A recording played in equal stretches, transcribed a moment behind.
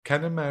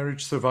Can a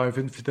marriage survive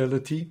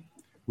infidelity?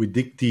 We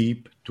dig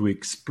deep to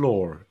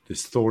explore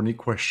this thorny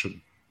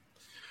question.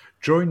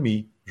 Join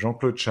me,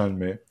 Jean-Claude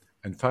Chalmet,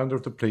 and founder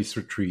of The Place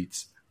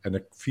Retreats and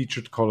a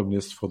featured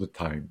columnist for The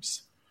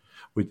Times,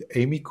 with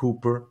Amy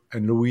Cooper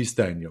and Louise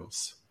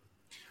Daniels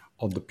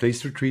on The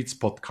Place Retreats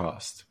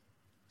podcast.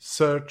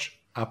 Search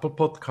Apple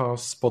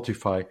Podcasts,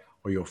 Spotify,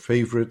 or your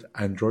favorite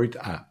Android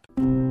app.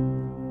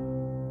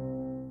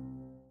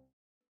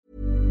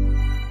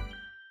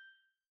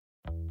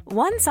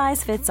 One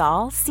size fits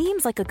all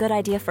seems like a good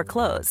idea for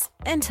clothes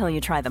until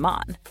you try them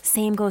on.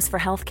 Same goes for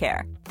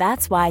healthcare.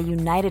 That's why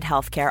United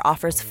Healthcare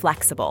offers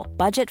flexible,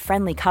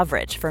 budget-friendly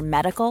coverage for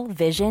medical,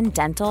 vision,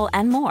 dental,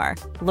 and more.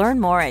 Learn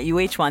more at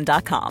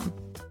uh1.com.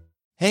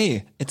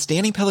 Hey, it's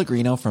Danny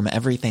Pellegrino from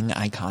Everything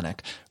Iconic.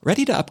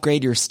 Ready to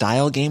upgrade your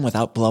style game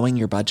without blowing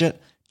your budget?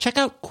 Check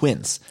out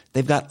Quince.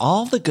 They've got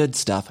all the good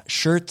stuff,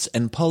 shirts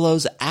and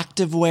polos,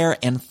 activewear,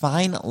 and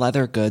fine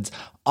leather goods,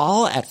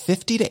 all at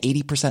 50 to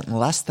 80%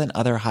 less than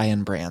other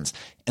high-end brands.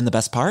 And the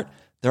best part?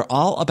 They're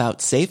all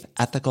about safe,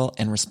 ethical,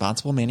 and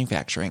responsible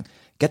manufacturing.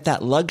 Get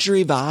that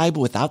luxury vibe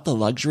without the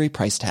luxury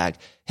price tag.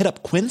 Hit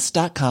up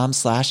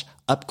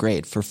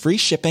quince.com/upgrade for free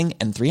shipping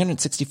and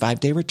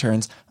 365-day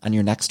returns on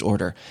your next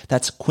order.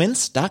 That's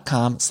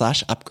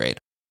quince.com/upgrade.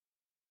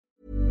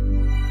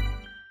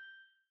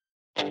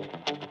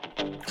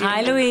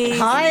 Hi, Louise.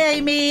 Hi,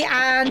 Amy,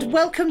 and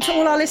welcome to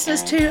all our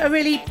listeners to a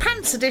really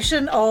pants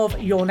edition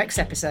of Your Next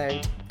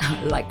Episode.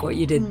 I like what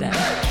you did there.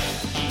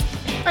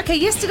 Okay,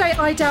 yesterday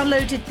I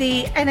downloaded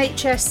the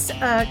NHS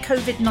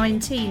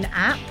COVID-19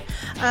 app.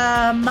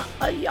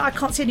 I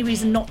can't see any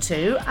reason not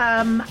to.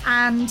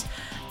 And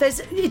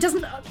it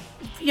doesn't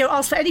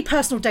ask for any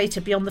personal data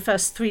beyond the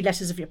first 3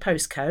 letters of your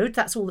postcode.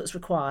 That's all that's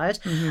required.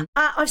 Mm-hmm.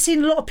 I've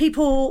seen a lot of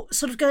people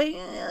sort of going,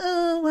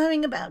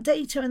 worrying about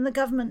data and the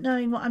government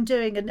knowing what I'm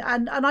doing.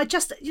 And I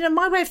just,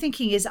 my way of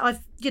thinking is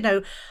I've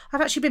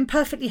actually been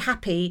perfectly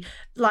happy,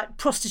 like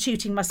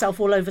prostituting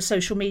myself all over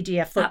social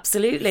media for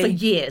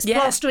years,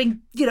 plastering,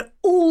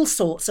 all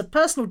sorts of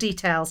personal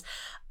details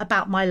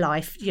about my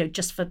life,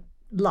 just for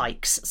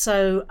likes.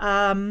 So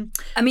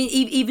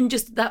even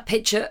just that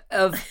picture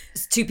of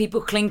 2 people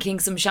clinking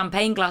some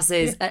champagne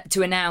glasses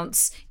to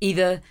announce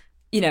either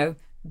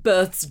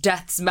births,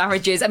 deaths,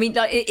 marriages. I mean,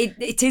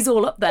 it is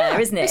all up there,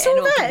 isn't it? It's all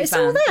there. It's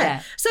all there.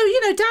 Yeah. So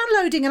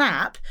downloading an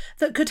app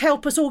that could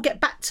help us all get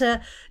back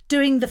to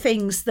doing the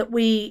things that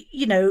we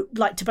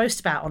like to boast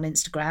about on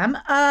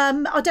Instagram.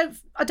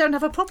 I don't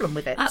have a problem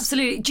with it.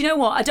 Absolutely. Do you know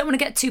what? I don't want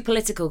to get too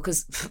political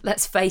because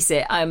let's face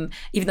it,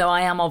 even though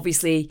I am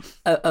obviously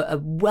a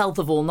wealth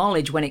of all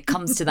knowledge when it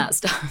comes to that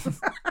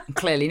stuff,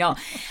 clearly not.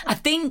 I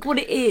think what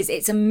it is,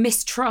 it's a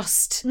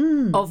mistrust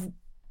of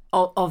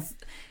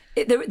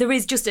there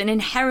is just an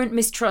inherent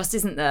mistrust,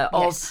 isn't there,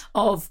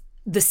 of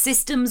the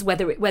systems,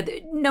 whether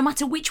no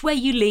matter which way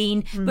you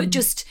lean, but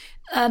just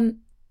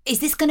is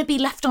this going to be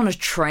left on a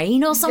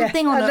train or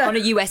something, on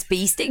a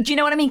USB stick? Do you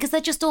know what I mean? Because they're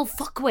just all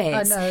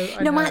fuckwits. I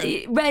know. No matter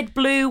red,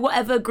 blue,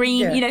 whatever,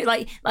 green.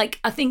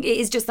 Like I think it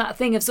is just that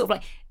thing of sort of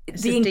like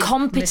the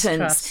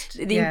incompetence.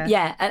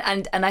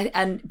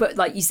 But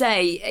like you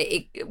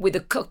say, with a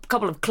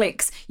couple of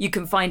clicks, you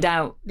can find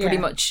out pretty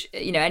much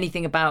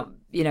anything about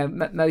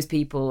most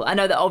people. I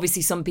know that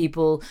obviously some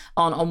people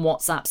on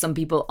WhatsApp, some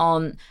people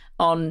on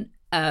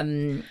Facebook,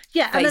 and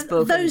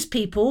those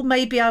people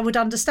maybe I would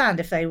understand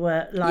if they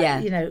were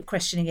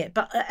questioning it,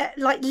 but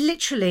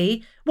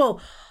literally, well,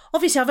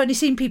 obviously I've only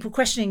seen people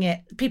questioning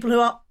it, people who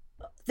are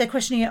they're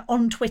questioning it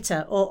on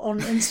Twitter or on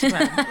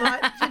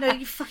Instagram.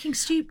 You fucking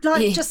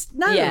stupid. Just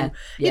no.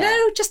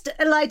 Just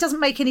it doesn't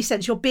make any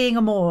sense. You're being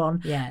a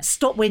moron. Yeah.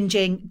 Stop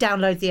whinging.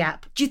 Download the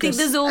app. Do you think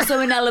there's also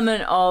an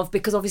element of,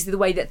 because obviously the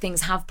way that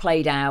things have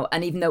played out,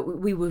 and even though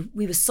we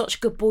were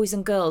such good boys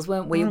and girls,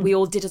 weren't we? We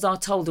all did as our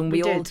told, and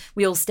we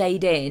all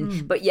stayed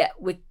in. But yet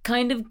we're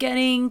kind of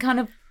getting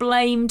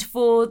blamed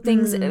for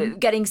things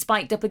getting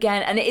spiked up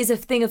again, and it is a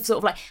thing of sort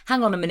of like,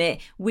 hang on a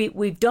minute,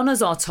 we've done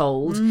as are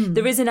told.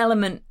 There is an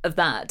element of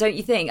that, don't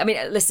you think? I mean,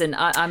 listen,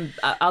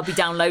 I'll be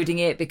downloading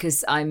it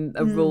because I'm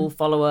a rule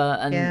follower,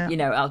 and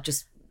I'll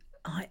just.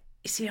 Am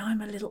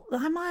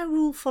I a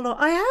rule follower?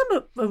 I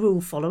am a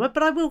rule follower,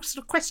 but I will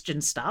sort of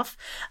question stuff.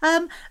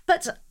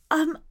 But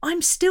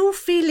I'm still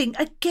feeling,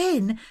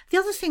 again, the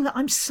other thing that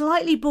I'm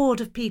slightly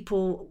bored of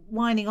people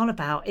whining on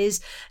about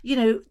is,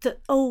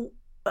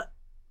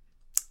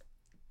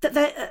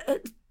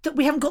 that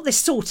we haven't got this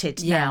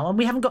sorted now, and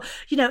we haven't got,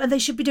 and they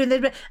should be doing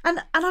that. And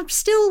I'm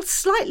still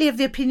slightly of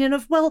the opinion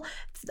of, well,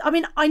 I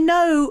mean, I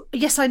know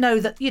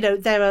that,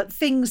 there are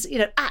things,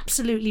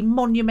 absolutely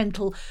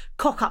monumental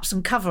cock-ups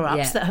and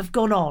cover-ups that have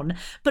gone on,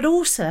 but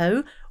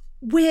also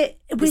we're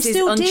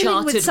still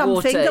dealing with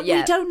something that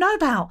we don't know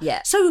about.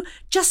 Yeah. So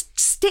just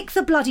stick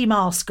the bloody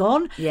mask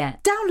on. Yeah.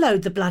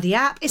 Download the bloody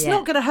app. It's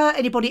not going to hurt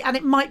anybody, and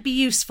it might be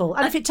useful.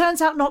 And if it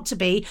turns out not to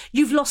be,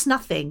 you've lost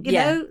nothing. You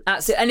know.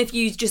 Absolutely. And if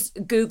you just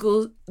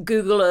Google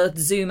Earth,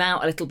 zoom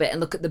out a little bit and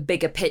look at the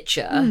bigger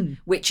picture,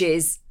 which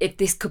is if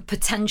this could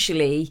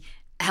potentially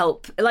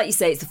help. Like you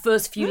say, it's the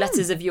first few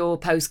letters of your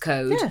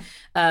postcode. Yeah.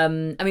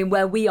 I mean,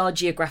 where we are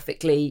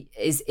geographically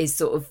is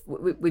sort of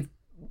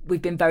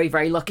we've been very,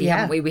 very lucky,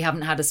 haven't we? We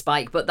haven't had a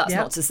spike, but that's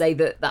not to say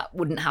that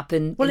wouldn't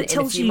happen. Well, it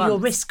tells you months. your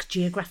risk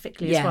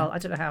geographically as well. I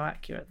don't know how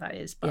accurate that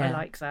is, but I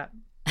like that.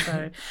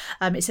 So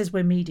it says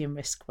we're medium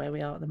risk where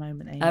we are at the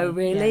moment, Amy. Oh,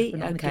 really? Yeah, we're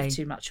not going to give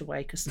too much away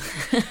because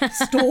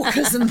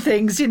stalkers and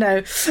things, you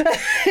know.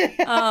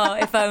 Oh,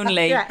 if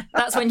only. Yeah.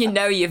 That's when you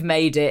know you've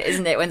made it,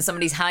 isn't it? When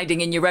somebody's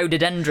hiding in your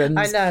rhododendrons.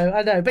 I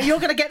know. But you're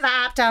going to get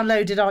that app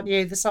downloaded, aren't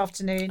you, this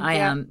afternoon? I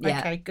am, yeah.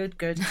 Okay,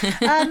 good.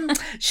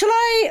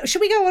 Shall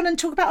we go on and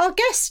talk about our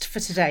guest for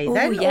today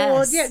then?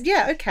 Yes.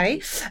 Or, okay.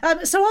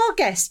 So our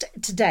guest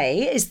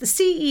today is the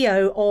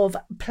CEO of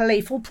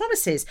Playful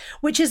Promises,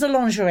 which is a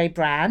lingerie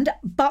brand,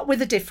 but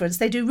with a difference.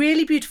 They do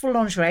really beautiful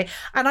lingerie,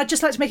 and I'd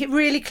just like to make it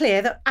really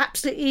clear that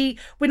absolutely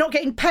we're not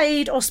getting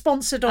paid or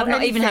sponsored or anything. I've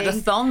not even had a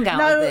thong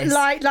out of this.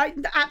 No, like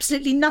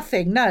absolutely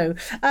nothing, no.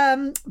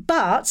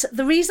 But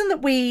the reason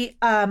that we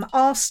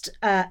asked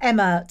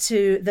Emma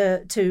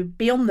to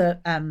be on the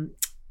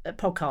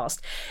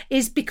podcast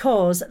is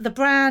because the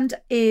brand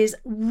is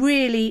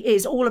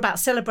all about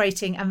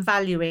celebrating and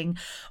valuing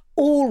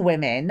all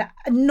women,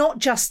 not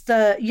just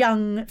the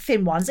young,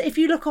 thin ones. If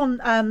you look on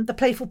the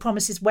Playful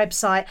Promises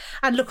website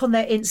and look on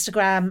their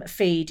Instagram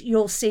feed,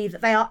 you'll see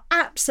that they are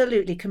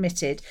absolutely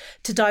committed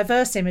to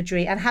diverse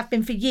imagery and have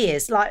been for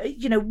years,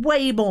 like, you know,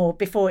 way more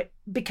before it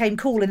became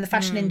cool in the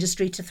fashion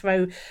industry to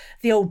throw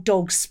the old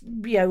dogs,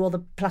 you know, or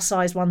the plus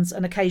size ones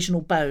an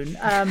occasional bone.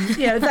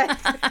 You know,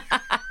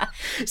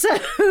 so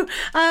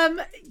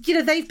you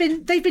know, they've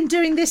been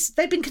doing this.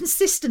 They've been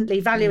consistently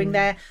valuing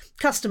their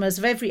customers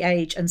of every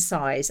age and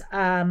size,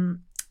 and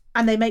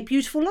they make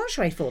beautiful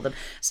lingerie for them.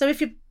 So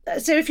if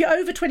you're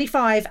over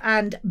 25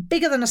 and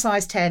bigger than a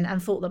size 10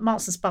 and thought that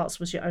Marks and Sparks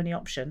was your only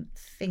option,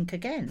 think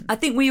again. I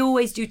think we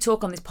always do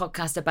talk on this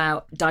podcast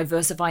about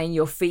diversifying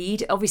your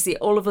feed. Obviously,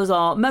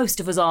 most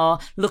of us are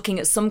looking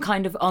at some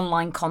kind of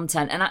online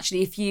content. And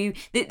actually,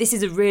 this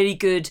is a really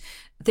good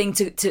thing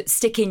to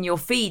stick in your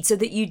feed so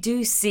that you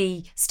do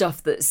see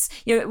stuff that's,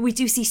 you know, we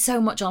do see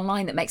so much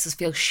online that makes us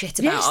feel shit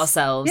about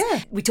ourselves.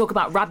 Yeah. We talk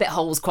about rabbit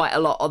holes quite a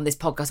lot on this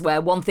podcast where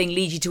one thing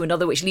leads you to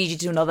another, which leads you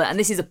to another. And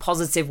this is a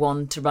positive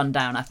one to run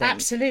down, I think.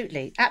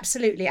 Absolutely.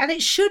 And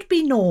it should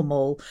be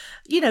normal,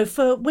 you know,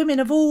 for women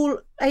of all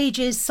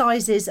ages,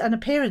 sizes and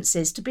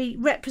appearances to be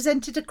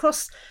represented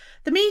across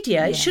the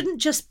media. It shouldn't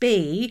just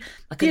be,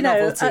 like a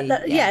novelty.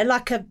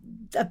 Like a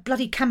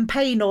bloody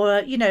campaign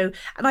or, you know,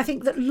 and I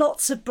think that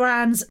lots of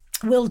brands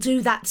will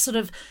do that sort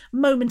of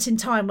moment in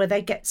time where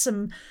they get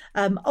some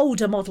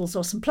older models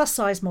or some plus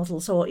size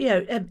models or, you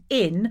know,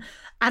 in,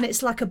 and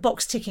it's like a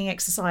box ticking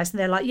exercise and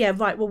they're like, yeah,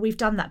 right, well, we've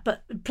done that.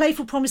 But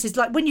Playful Promises,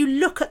 like when you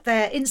look at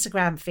their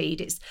Instagram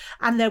feed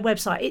and their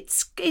website,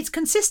 it's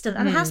consistent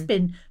and has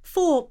been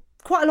for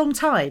quite a long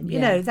time. You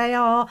know,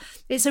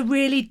 it's a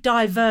really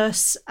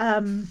diverse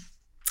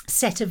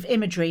set of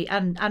imagery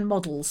and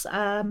models.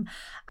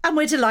 And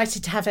we're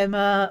delighted to have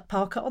Emma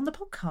Parker on the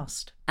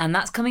podcast. And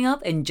that's coming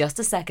up in just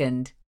a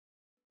second.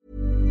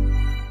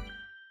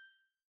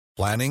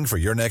 Planning for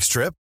your next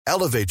trip?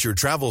 Elevate your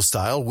travel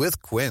style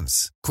with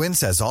Quince. Quince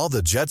has all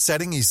the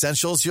jet-setting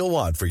essentials you'll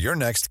want for your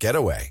next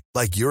getaway,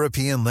 like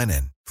European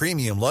linen,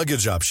 premium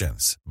luggage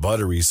options,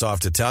 buttery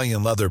soft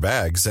Italian leather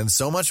bags, and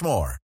so much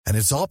more. And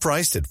it's all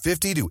priced at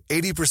 50 to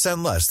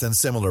 80% less than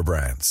similar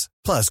brands.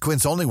 Plus,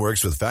 Quince only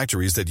works with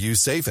factories that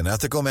use safe and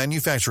ethical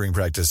manufacturing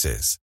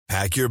practices.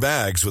 Pack your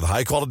bags with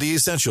high-quality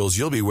essentials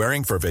you'll be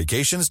wearing for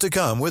vacations to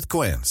come with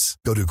Quince.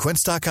 Go to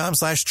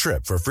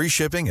quince.com/trip for free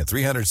shipping and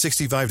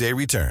 365-day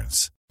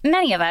returns.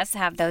 Many of us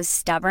have those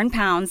stubborn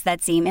pounds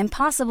that seem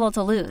impossible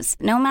to lose,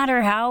 no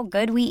matter how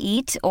good we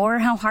eat or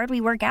how hard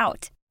we work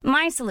out.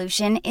 My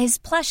solution is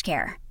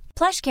PlushCare.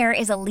 PlushCare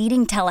is a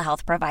leading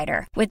telehealth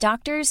provider with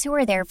doctors who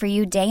are there for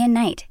you day and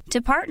night to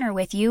partner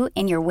with you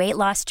in your weight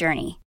loss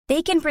journey.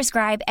 They can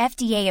prescribe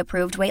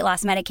FDA-approved weight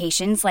loss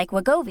medications like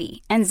Wegovy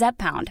and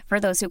Zepbound for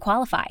those who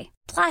qualify.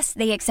 Plus,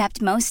 they accept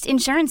most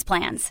insurance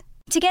plans.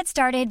 To get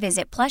started,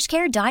 visit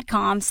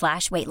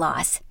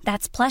plushcare.com/weightloss.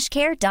 That's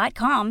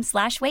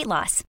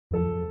plushcare.com/weightloss.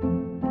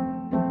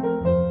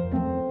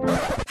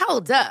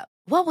 Hold up.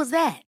 What was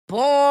that?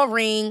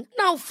 Boring.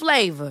 No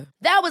flavor.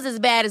 That was as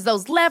bad as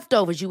those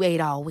leftovers you ate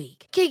all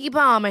week. Keke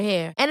Palmer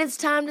here. And it's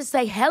time to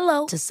say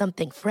hello to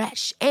something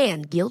fresh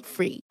and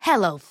guilt-free.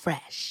 Hello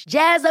Fresh.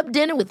 Jazz up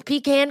dinner with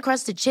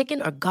pecan-crusted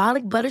chicken or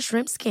garlic butter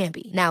shrimp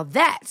scampi. Now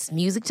that's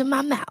music to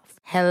my mouth.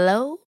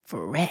 Hello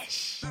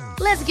Fresh.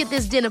 Let's get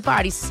this dinner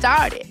party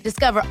started.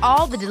 Discover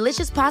all the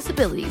delicious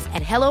possibilities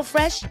at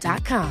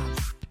HelloFresh.com.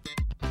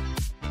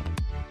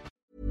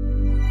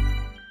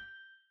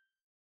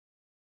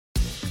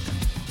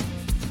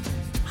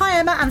 Hi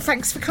Emma, and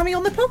thanks for coming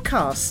on the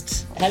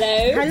podcast.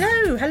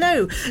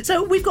 Hello.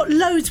 So we've got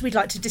loads we'd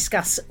like to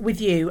discuss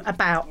with you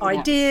about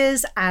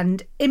ideas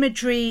and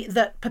imagery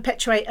that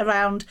perpetuate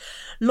around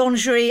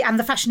lingerie and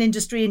the fashion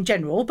industry in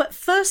general. But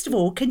first of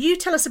all, can you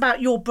tell us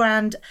about your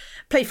brand,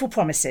 Playful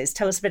Promises?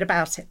 Tell us a bit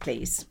about it,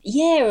 please.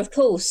 Yeah, of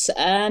course. So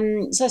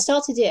I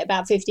started it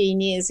about 15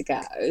 years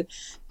ago.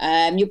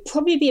 You'll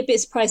probably be a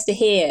bit surprised to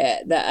hear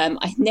that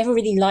I never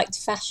really liked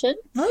fashion.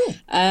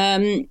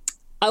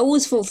 I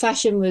always thought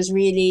fashion was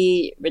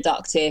really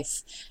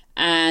reductive.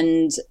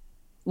 And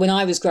when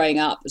I was growing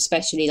up,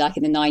 especially like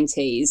in the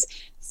 90s,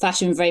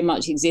 fashion very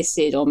much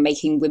existed on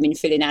making women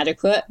feel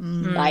inadequate.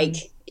 Like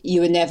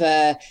you were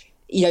never,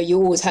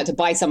 you always had to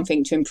buy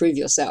something to improve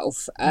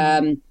yourself.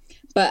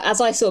 But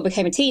as I sort of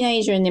became a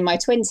teenager and in my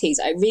 20s,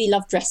 I really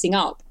loved dressing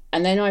up.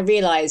 And then I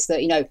realised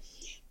that,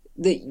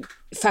 that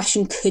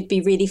fashion could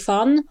be really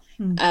fun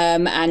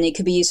and it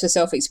could be used for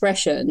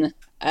self-expression.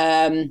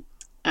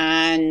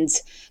 And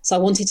so I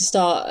wanted to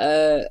start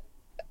a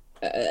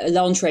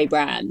lingerie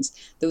brand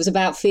that was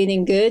about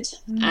feeling good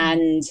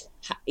and,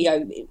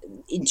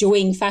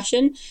 enjoying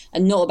fashion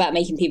and not about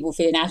making people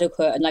feel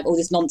inadequate and like all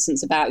this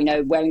nonsense about,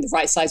 wearing the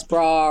right size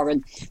bra.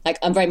 And like,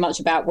 I'm very much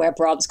about wear a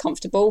bra that's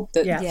comfortable,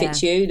 that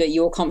fits you, that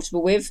you're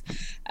comfortable with.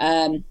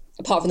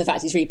 Apart from the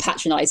fact it's really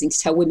patronising to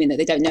tell women that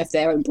they don't know if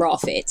their own bra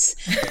fits.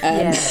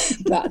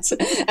 But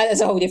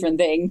that's a whole different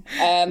thing.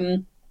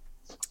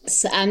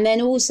 And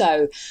then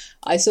also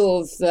I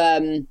sort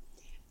of,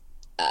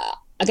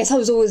 I guess I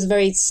was always a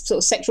very sort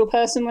of sexual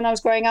person when I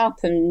was growing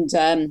up, and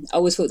I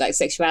always thought like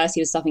sexuality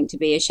was something to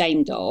be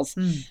ashamed of.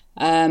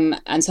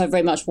 And so I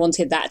very much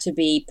wanted that to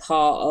be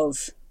part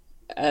of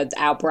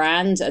our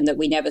brand and that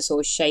we never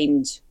sort of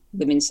shamed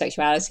women's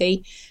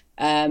sexuality.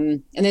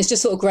 And it's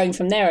just sort of grown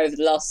from there over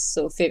the last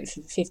sort of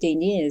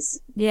 15 years.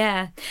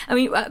 Yeah. I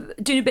mean,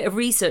 doing a bit of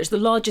research, the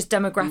largest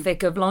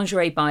demographic of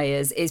lingerie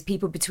buyers is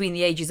people between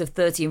the ages of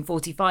 30 and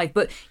 45.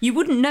 But you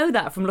wouldn't know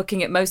that from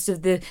looking at most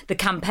of the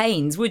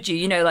campaigns, would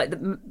you?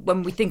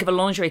 When we think of a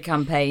lingerie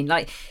campaign,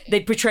 like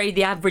they portray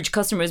the average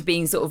customer as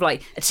being sort of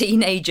like a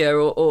teenager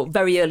or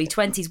very early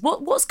 20s.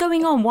 What's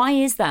going on? Why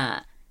is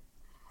that?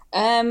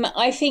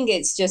 I think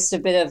it's just a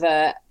bit of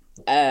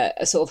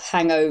a sort of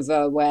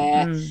hangover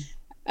where...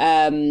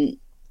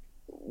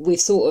 we've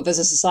sort of, as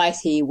a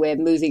society, we're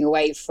moving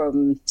away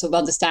from sort of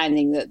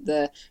understanding that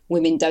the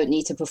women don't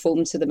need to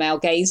perform to the male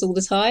gaze all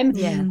the time,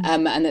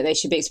 and that they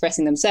should be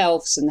expressing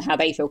themselves and how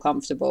they feel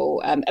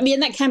comfortable. And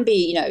that can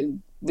be,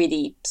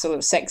 really sort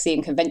of sexy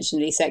and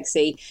conventionally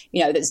sexy.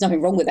 There's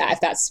nothing wrong with that if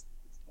that's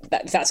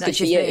good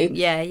for you.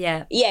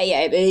 Yeah.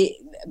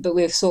 But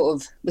we're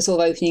sort of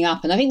opening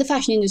up, and I think the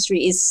fashion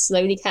industry is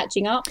slowly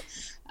catching up.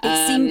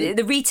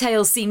 The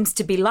retail seems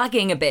to be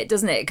lagging a bit,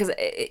 doesn't it? Because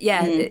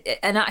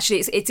and actually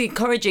it's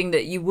encouraging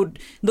that you would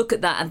look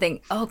at that and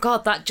think, oh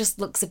God, that just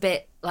looks a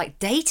bit like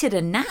dated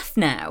and naff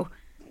now.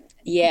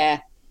 Yeah.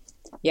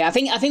 I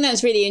think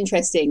that's really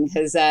interesting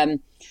because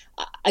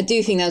I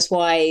do think that's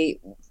why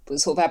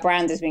sort of our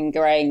brand has been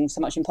growing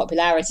so much in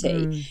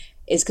popularity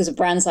is because of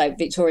brands like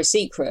Victoria's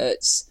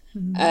Secrets.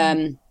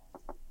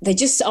 They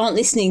just aren't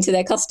listening to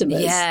their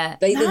customers. Yeah.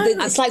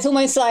 It's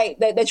almost like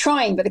they're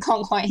trying, but they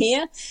can't quite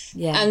hear.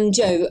 Yeah. And,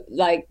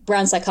 like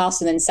brands like us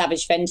and then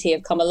Savage Fenty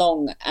have come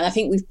along. And I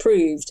think we've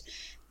proved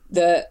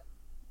that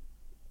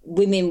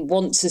women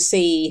want to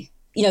see,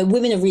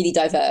 women are really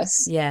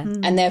diverse. Yeah.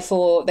 And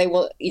therefore they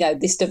want,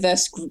 this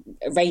diverse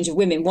range of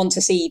women want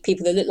to see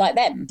people that look like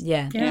them.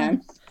 Yeah.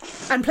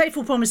 And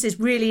Playful Promises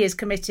really is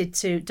committed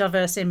to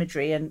diverse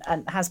imagery and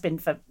has been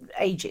for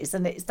ages.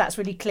 And that's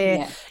really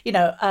clear,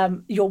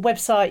 your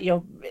website,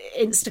 your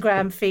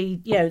Instagram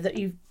feed, that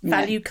you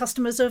value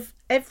customers of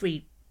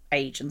every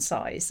age and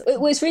size.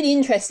 Well, it's really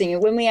interesting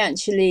when we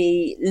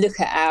actually look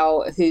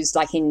at who's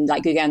like in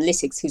like Google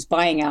Analytics, who's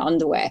buying our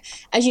underwear.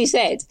 As you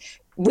said,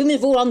 women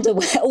of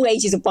all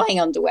ages are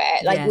buying underwear.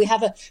 Like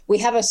we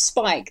have a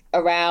spike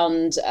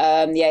around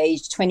the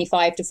age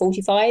 25 to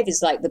 45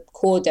 is like the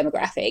core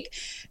demographic,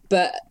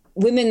 but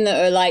women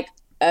that are like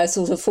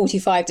sort of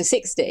 45 to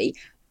 60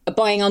 are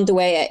buying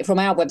underwear from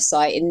our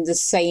website in the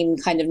same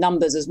kind of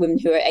numbers as women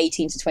who are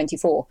 18 to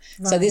 24.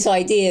 Right. So this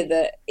idea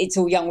that it's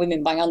all young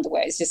women buying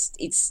underwear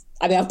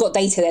I've got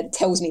data that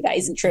tells me that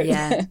isn't true.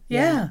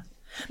 Yeah.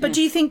 But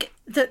do you think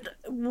that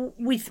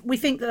we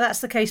think that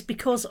that's the case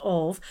because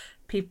of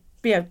people?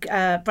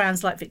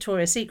 Brands like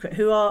Victoria's Secret,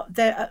 who are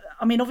there?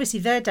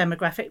 Obviously their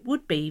demographic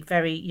would be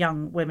very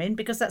young women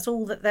because that's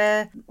all that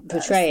they're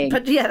portraying.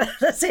 But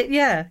that's it.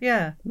 Yeah.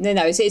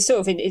 No, it's sort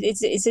of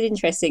it's an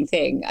interesting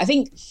thing. I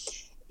think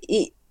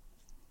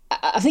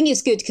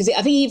it's good because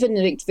I think even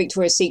the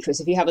Victoria's Secrets,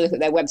 if you have a look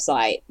at their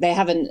website, they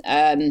haven't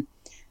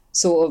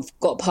sort of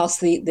got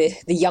past the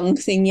young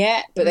thing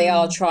yet, but they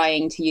are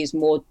trying to use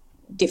more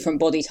different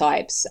body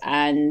types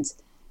and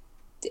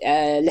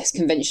less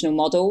conventional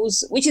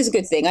models, which is a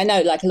good thing. I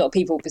know like a lot of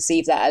people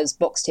perceive that as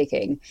box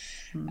ticking,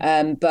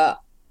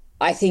 but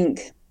I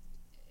think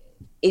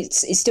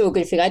it's still a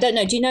good thing. I don't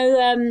know. Do you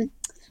know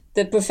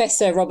the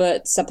Professor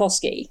Robert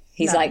Sapolsky?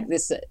 He's like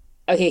this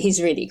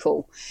he's really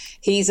cool.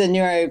 He's a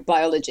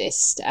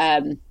neurobiologist.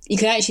 You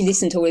can actually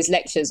listen to all his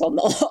lectures on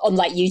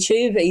like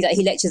YouTube.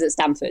 He lectures at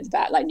Stanford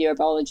about like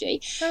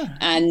neurobiology,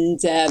 and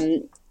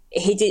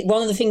he did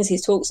one of the things he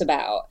talks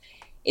about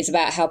is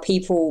about how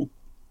people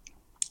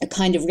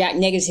kind of react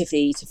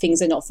negatively to things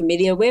they're not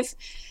familiar with,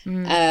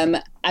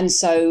 and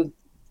so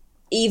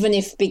even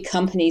if big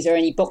companies are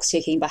only box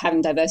ticking by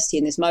having diversity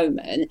in this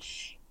moment,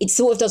 it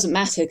sort of doesn't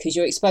matter because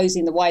you're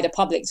exposing the wider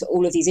public to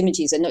all of these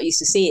images they're not used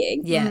to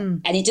seeing. Yeah.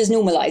 And it just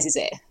normalizes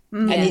it.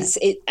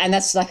 And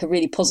that's like a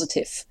really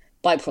positive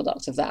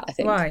byproduct of that, I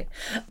think. Right.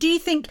 Do you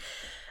think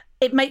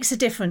it makes a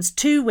difference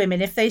to women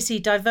if they see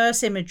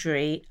diverse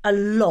imagery a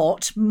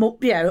lot more,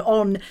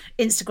 on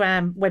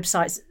Instagram,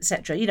 websites,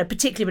 etc.,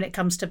 particularly when it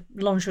comes to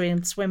lingerie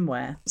and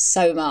swimwear?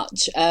 So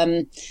much.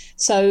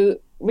 So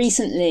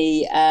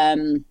recently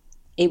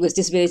it was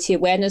Disability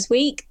Awareness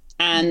Week,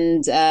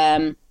 and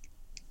a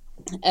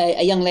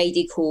young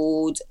lady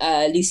called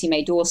Lucy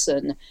Mae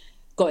Dawson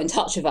got in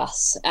touch with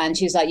us, and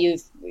she was like,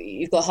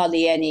 you've got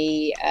hardly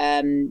any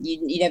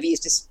you never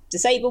use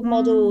disabled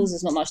models,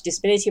 there's not much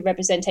disability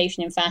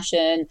representation in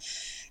fashion.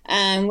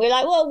 And we're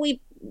like, well,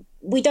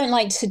 we don't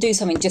like to do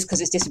something just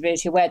because it's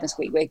Disability Awareness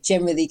Week. We're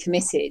generally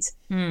committed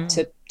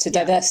to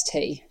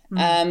diversity.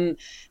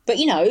 But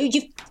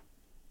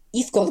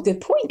you've got a good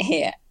point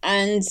here.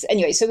 And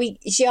anyway, so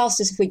she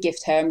asked us if we'd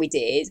gift her, and we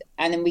did.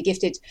 And then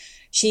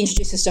she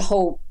introduced us to a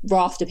whole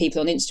raft of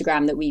people on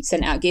Instagram that we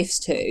sent out gifts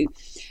to.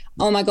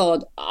 Oh my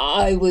God,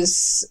 it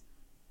was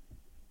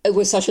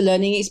such a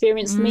learning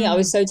experience for me. I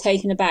was so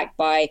taken aback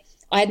I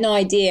had no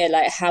idea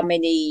like how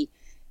many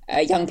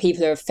young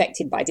people are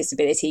affected by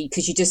disability,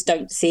 because you just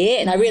don't see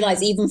it. And I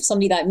realized even for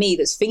somebody like me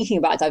that's thinking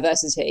about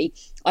diversity,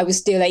 I was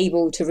still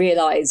able to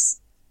realize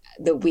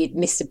that we'd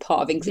missed a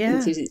part of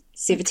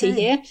inclusivity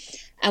here.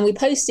 And we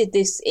posted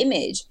this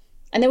image,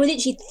 and there were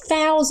literally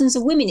thousands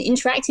of women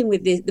interacting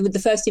with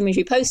the first image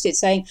we posted,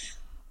 saying,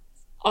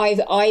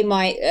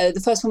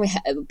 the first one we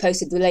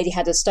posted, the lady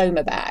had a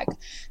stoma bag,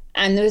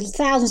 and there were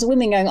thousands of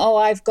women going, oh,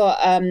 I've got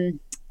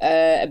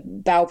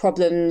bowel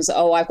problems,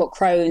 oh, I've got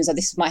Crohn's, or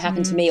this might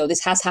happen to me, or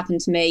this has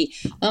happened to me.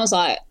 And I was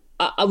like,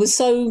 I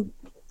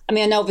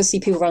know obviously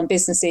people run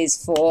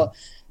businesses for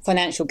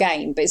financial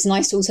gain, but it's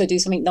nice to also do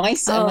something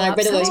nice. And when I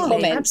read all those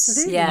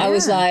comments, I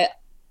was like,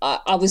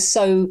 I was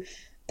so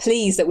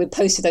pleased that we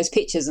posted those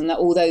pictures and that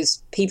all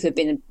those people have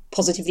been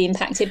positively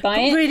impacted by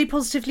it. Really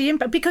positively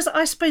impacted, because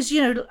I suppose, we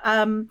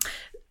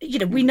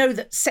know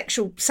that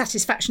sexual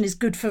satisfaction is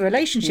good for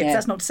relationships.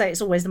 That's not to say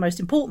it's always the most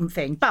important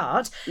thing,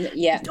 but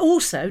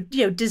also,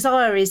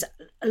 desire is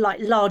like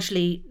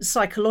largely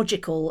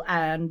psychological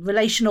and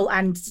relational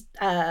and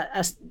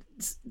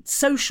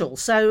social.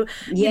 So,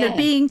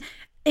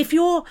 if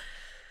you're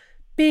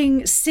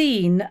being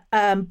seen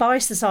by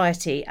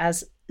society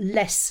as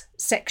less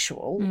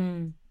sexual,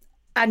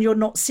 and you're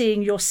not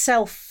seeing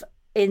yourself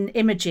in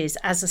images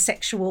as a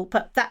sexual,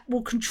 but that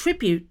will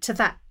contribute to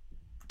that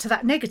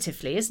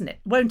negatively, isn't it?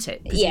 Won't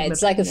it? Yeah,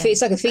 it's like a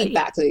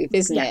feedback loop,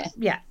 isn't it?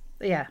 Yeah.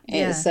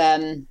 It's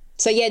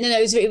so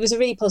it was a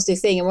really positive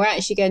thing, and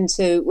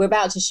we're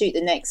about to shoot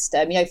the next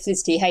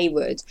Felicity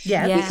Hayward.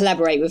 We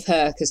collaborate with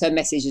her because her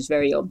message is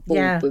very on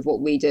board with what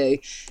we do,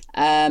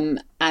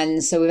 and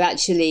so we've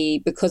actually,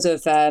 because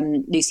of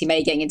Lucy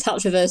Mae getting in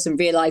touch with us and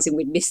realizing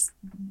we'd missed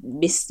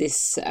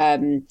this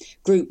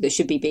group that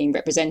should be being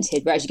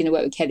represented, we're actually going to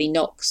work with Kelly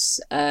Knox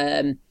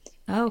as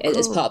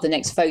part of the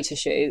next photo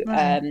shoot.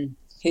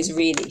 Who's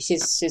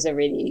she's a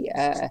really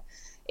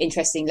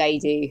interesting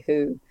lady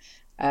who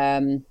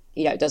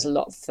does a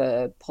lot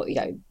for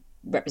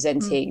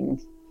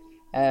representing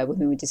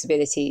women with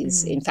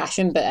disabilities in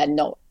fashion, but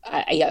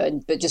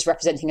but just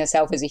representing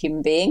herself as a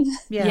human being.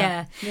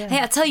 Yeah. Hey,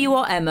 I tell you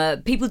what,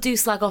 Emma, people do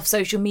slag off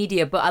social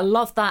media, but I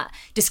love that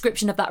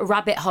description of that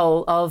rabbit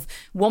hole of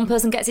one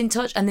person gets in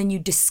touch and then you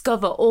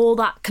discover all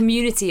that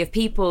community of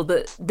people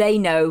that they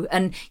know,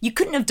 and you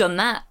couldn't have done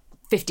that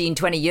 15,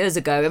 20 years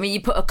ago. I mean,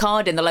 you put a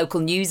card in the local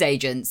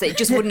newsagents, it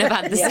just wouldn't have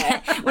had the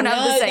same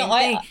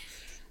thing.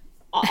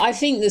 I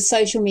think that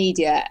social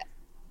media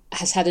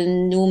has had an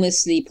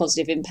enormously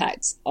positive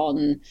impact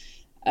on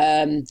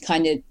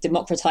kind of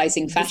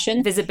democratizing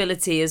fashion.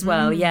 Visibility as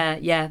well,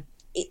 yeah.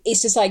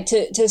 It's just like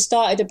to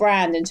start a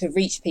brand and to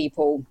reach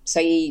people,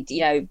 say,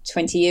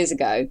 20 years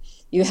ago,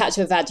 you had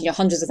to have had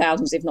hundreds of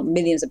thousands, if not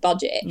millions of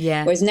budget.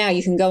 Yeah. Whereas now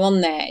you can go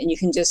on there and you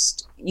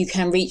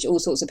can reach all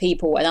sorts of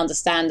people and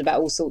understand about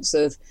all sorts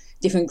of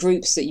different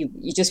groups that you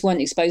just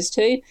weren't exposed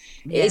to.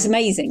 Yeah. It's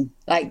amazing.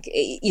 Like,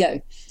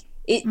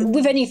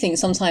 with anything,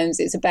 sometimes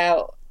it's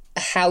about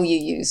how you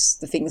use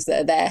the things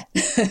that are there.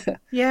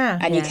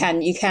 And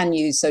you can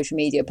use social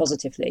media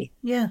positively.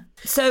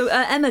 So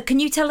Emma, can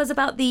you tell us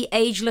about the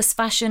Ageless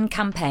Fashion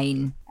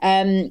campaign?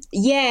 So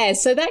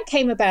that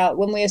came about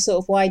when we were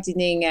sort of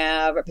widening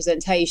our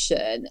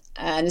representation,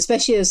 and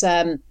especially as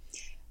I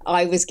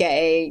was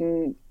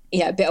getting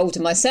a bit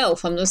older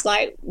myself, I'm just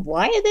like,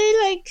 why are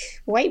they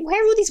why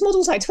are all these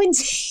models like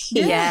 20?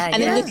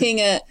 Then looking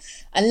at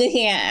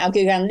our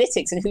Google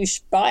Analytics and who's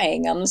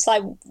buying, I'm just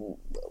like,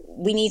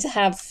 we need to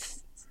have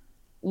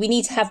we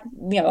need to have,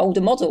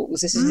 older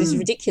models. This is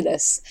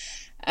ridiculous.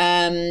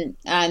 And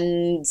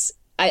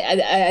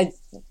I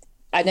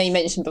know you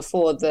mentioned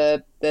before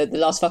the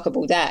last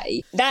fuckable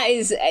day.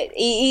 It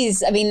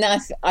is. I mean,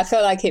 I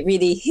feel like it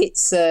really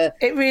hits.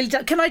 It really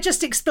does. Can I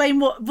just explain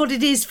what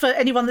it is for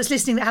anyone that's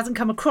listening that hasn't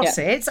come across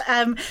it?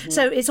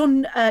 So it's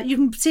on. You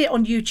can see it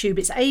on YouTube.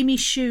 It's Amy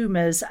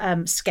Schumer's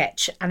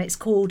sketch, and it's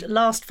called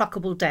Last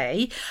Fuckable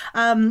Day,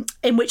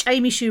 in which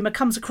Amy Schumer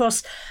comes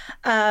across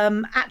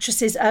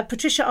actresses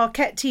Patricia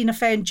Arquette, Tina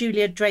Fey, and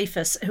Julia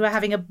Dreyfus, who are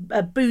having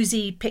a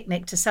boozy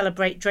picnic to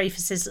celebrate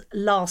Dreyfus's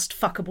last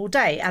fuckable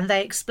day, and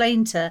they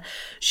explain to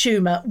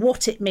Schumer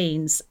what it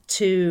means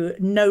to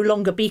no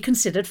longer be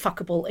considered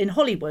fuckable in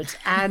Hollywood.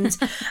 And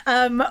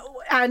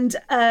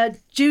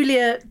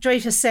Julia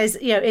Dreyfus says,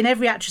 in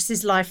every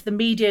actress's life, the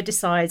media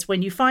decides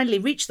when you finally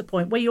reach the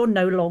point where you're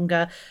no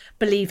longer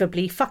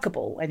believably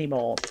fuckable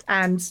anymore.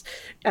 And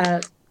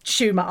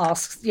Schumer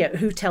asks,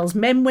 who tells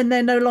men when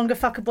they're no longer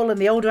fuckable?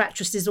 And the older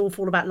actresses all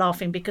fall about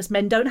laughing because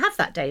men don't have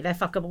that day. They're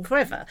fuckable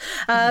forever.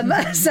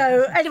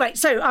 So anyway,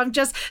 so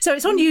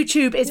it's on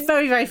YouTube. It's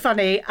very, very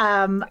funny.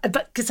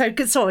 But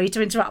sorry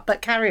to interrupt,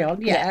 but carry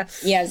on. Yeah.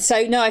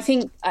 So no, I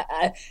think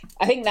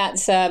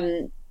that's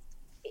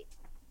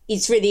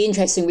it's really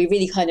interesting. We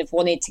really kind of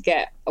wanted to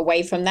get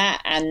away from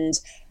that. And,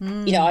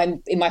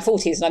 I'm in my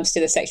 40s and I'm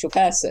still a sexual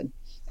person.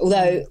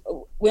 Although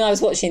when I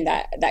was watching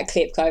that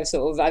clip, I'd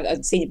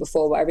seen it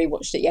before, but I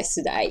rewatched it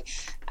yesterday,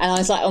 and I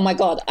was like, oh my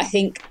God, I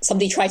think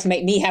somebody tried to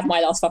make me have my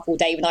last fuckable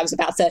day when I was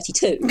about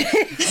 32. And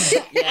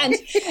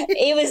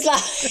it was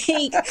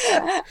like,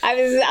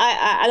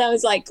 I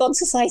was like, God,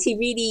 society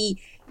really,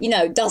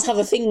 does have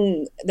a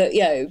thing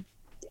that,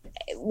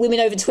 women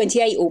over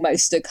 28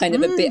 almost are kind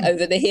of a bit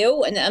over the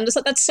hill, and I'm just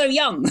like, that's so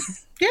young.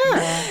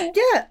 Yeah.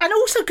 And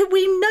also,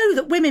 we know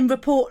that women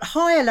report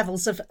higher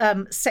levels of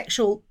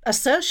sexual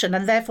assertion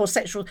and therefore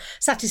sexual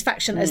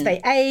satisfaction as they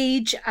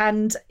age,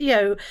 and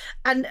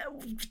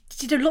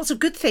lots of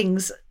good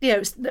things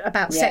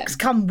about sex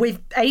come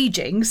with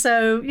aging.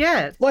 So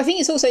well, I think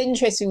it's also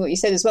interesting what you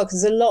said as well,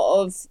 because a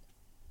lot of,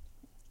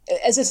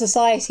 as a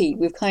society,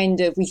 we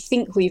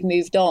think we've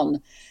moved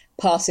on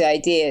past the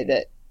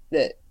idea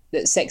that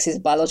sex is a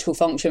biological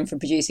function for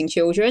producing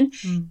children.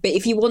 But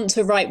if you want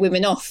to write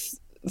women off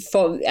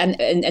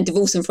and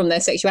divorce them from their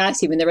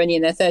sexuality when they're only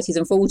in their 30s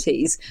and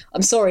 40s,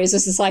 I'm sorry, as a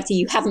society,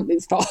 you haven't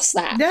moved past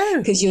that. No,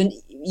 because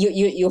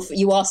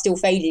you are still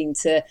failing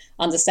to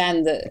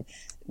understand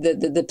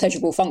the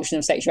pleasurable function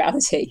of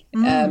sexuality,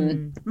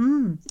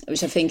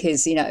 which I think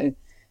is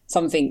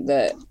something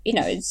that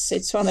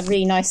it's one of the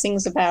really nice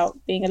things about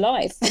being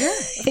alive.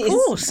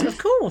 Of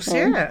course,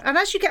 yeah. And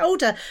as you get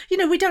older,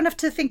 we don't have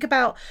to think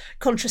about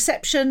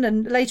contraception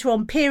and later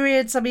on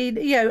periods. I mean,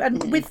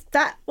 and with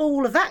that,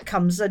 all of that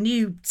comes a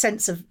new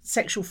sense of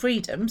sexual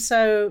freedom.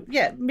 So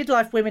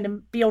midlife women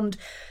and beyond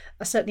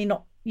are certainly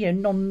not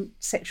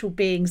non-sexual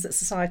beings that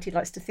society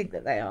likes to think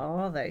that they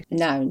are they?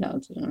 No.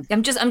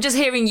 I'm just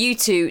hearing you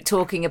two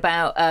talking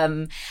about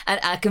and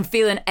I can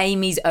feel an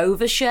Amy's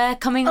overshare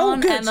coming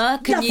on. Good.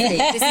 Emma, can you?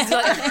 This is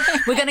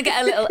like, we're going to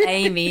get a little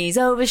Amy's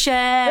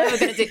overshare. We're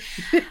going to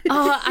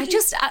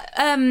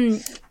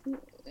do.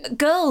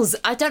 Girls,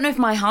 I don't know if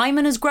my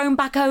hymen has grown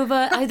back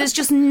over. There's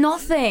just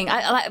nothing.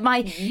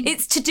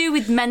 It's to do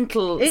with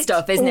mental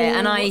stuff, isn't it?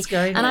 And I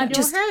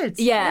just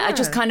I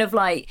just kind of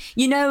like,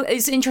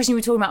 it's interesting. We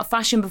were talking about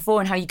fashion before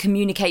and how you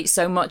communicate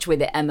so much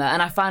with it, Emma.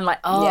 And I find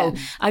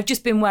I've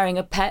just been wearing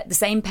the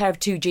same pair of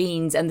 2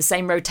 jeans and the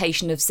same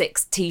rotation of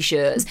 6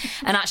 t-shirts.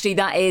 And actually,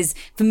 that is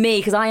for me,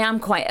 because I am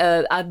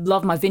I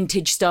love my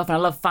vintage stuff and I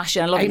love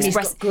fashion. I love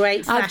express. Got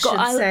great fashion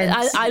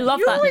sense. I love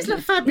you that. You always look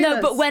fabulous. No,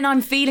 but when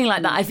I'm feeling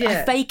like that, I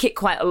fake it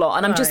quite a lot,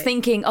 and I'm just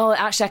thinking,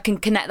 actually I can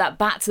connect that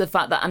back to the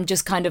fact that I'm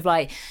just kind of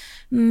like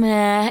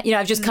meh,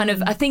 I've just kind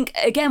of, I think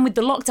again with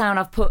the lockdown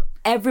I've put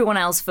everyone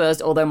else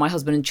first, although my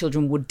husband and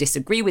children would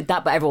disagree with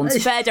that, but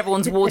everyone's fed,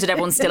 everyone's watered,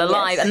 everyone's still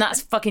alive, and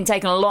that's fucking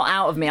taken a lot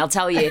out of me, I'll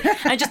tell you.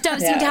 And I just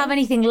don't seem to have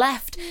anything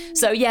left.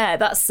 So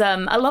that's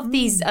I love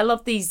these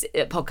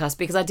podcasts,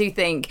 because I do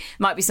think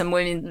might be some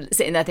women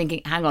sitting there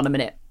thinking, hang on a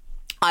minute,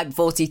 I'm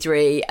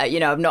 43,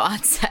 I've not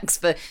had sex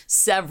for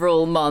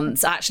several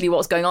months. Actually,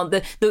 what's going on?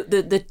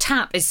 The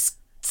tap is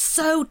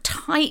so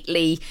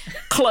tightly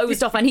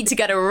closed off. I need to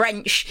get a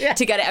wrench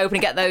to get it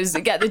open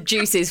and get the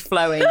juices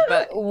flowing.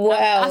 But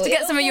I have to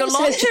get some of your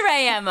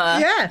lingerie, Emma.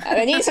 Yeah.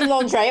 They need some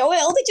lingerie. Or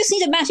they just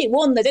need a magic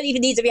wand. They don't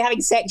even need to be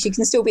having sex. You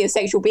can still be a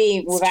sexual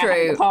being without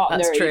having a partner.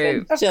 That's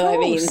true. Of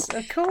course.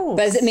 Of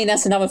course. But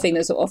that's another thing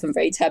that's often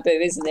very taboo,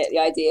 isn't it? The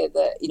idea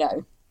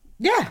that,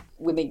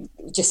 women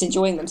just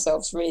enjoying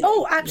themselves, really.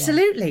 Oh,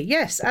 absolutely.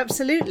 Yes,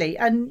 absolutely.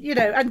 And,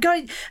 and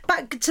going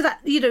back to that,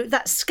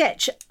 that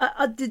sketch,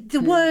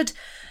 the word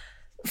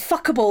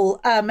fuckable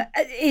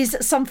is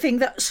something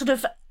that sort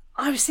of,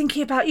 I was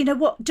thinking about,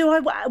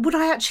 would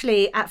I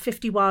actually at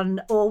 51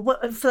 or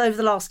for over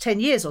the last 10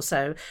 years or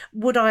so,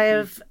 would I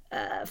have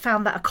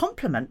found that a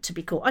compliment to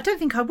be called. I don't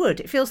think I would.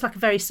 It feels like a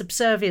very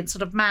subservient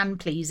sort of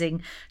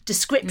man-pleasing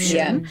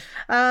description.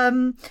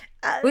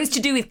 Well, it's to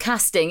do with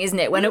casting, isn't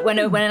it? When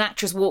an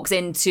actress walks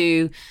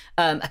into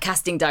a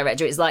casting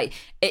director, it's like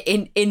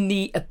in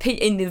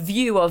the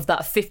view of that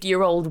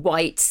 50-year-old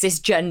white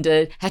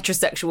cisgender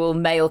heterosexual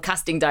male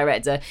casting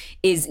director,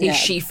 is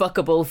she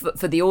fuckable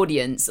for the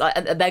audience? Like,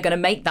 they're going to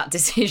make that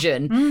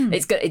decision.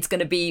 It's going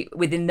to be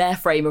within their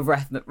frame of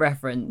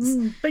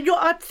reference. But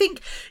I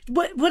think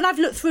when I've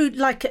looked through,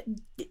 like,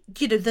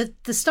 you know,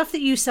 the stuff that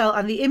you sell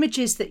and the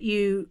images that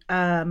you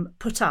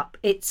put up,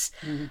 it's.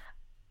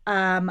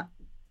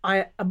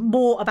 I am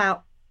more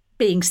about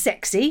being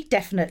sexy,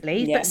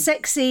 definitely, but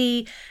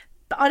sexy.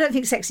 But I don't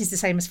think sexy is the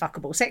same as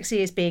fuckable.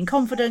 Sexy is being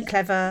confident,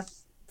 clever,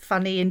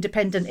 funny,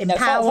 independent,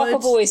 empowered.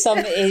 Fuckable is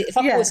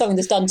something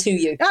that's done to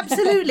you.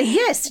 Absolutely,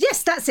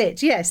 yes, that's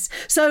it. Yes.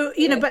 So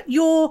you know, but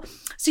your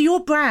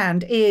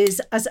brand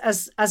is,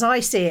 as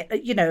I see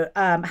it, you know,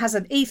 has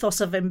an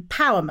ethos of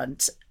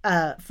empowerment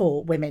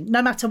for women,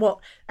 no matter what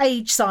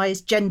age,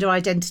 size, gender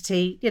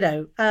identity. You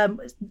know,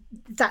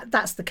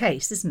 that's the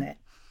case, isn't it?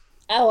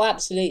 Oh,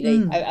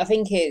 absolutely. I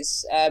think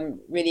it's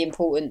really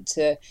important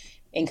to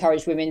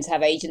encourage women to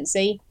have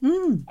agency,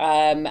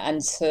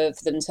 and for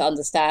them to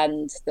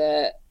understand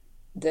that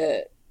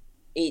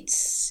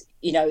it's,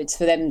 you know, it's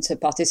for them to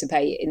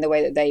participate in the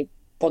way that they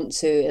want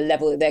to, a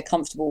level that they're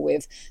comfortable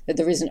with, that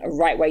there isn't a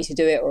right way to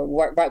do it or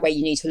a right way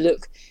you need to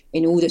look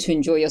in order to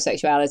enjoy your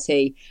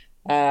sexuality.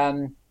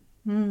 All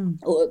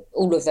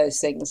of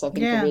those things I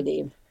think are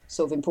really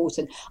sort of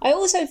important. I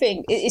also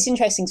think it's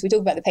interesting, because we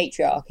talk about the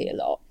patriarchy a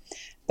lot,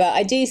 but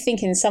I do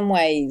think in some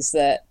ways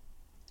that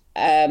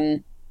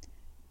the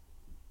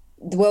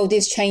world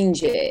is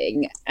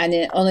changing, and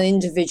on an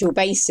individual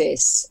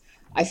basis,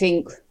 I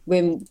think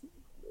when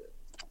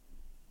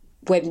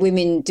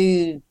women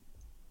do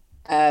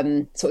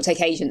sort of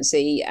take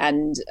agency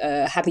and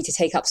happy to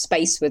take up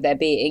space with their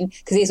being,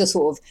 because these are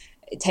sort of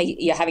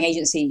having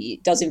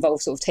agency does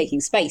involve sort of taking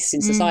space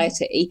in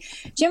society.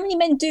 Generally,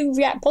 men do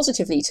react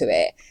positively to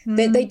it.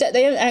 They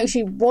don't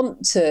actually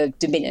want to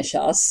diminish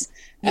us.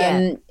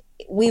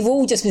 We've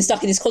all just been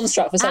stuck in this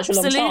construct for such a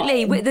long time.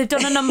 Absolutely. They've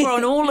done a number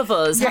on all of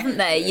us, haven't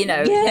they? You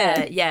know,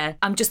 yeah.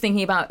 I'm just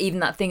thinking about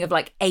even that thing of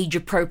like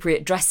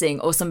age-appropriate dressing,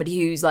 or somebody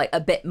who's like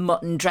a bit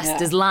mutton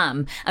dressed as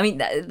lamb. I mean,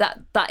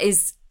 that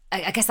is...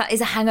 I guess that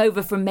is a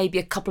hangover from maybe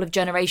a couple of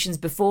generations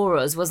before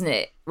us, wasn't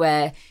it?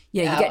 Where,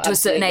 you know, you get to a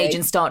certain age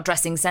and start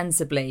dressing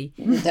sensibly.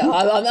 No,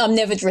 I'm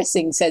never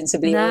dressing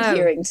sensibly or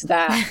adhering to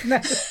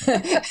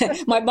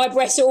that. my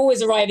breasts are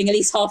always arriving at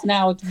least half an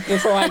hour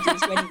before I do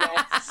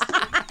anywhere.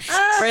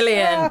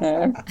 Brilliant.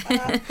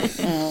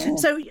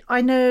 So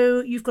I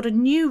know you've got a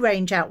new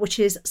range out, which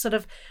is sort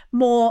of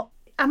more...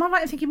 Am I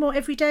right in thinking more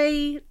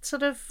everyday,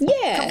 sort of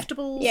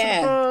comfortable sort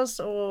of bras?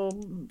 Or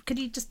could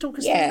you just talk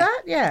us through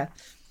that?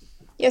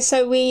 Yeah,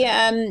 so we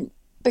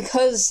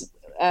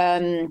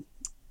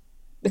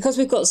because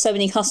we've got so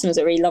many customers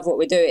that really love what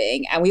we're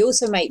doing, and we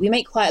also make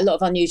quite a lot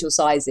of unusual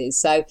sizes.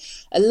 So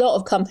a lot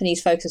of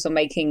companies focus on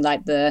making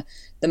like the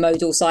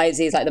modal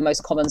sizes, like the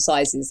most common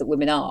sizes that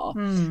women are.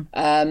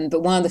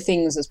 But one of the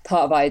things as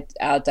part of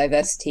our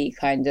diversity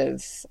kind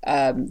of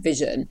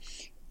vision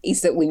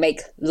is that we make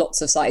lots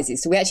of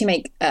sizes. So we actually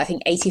make I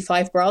think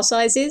 85 bra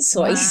sizes,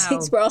 or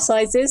 86 bra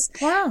sizes.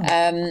 Wow.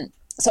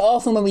 So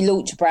often when we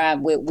launch a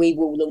brand, we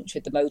will launch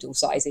with the modal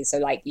sizes. So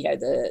like, you know,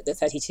 the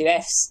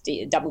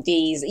 32Fs, double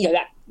Ds, you know,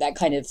 that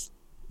kind of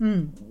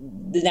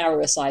the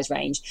narrower size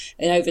range.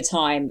 And over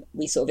time,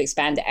 we sort of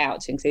expand it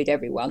out to include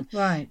everyone.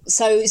 Right.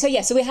 So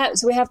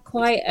we have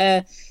quite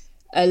a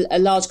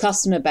large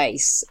customer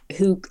base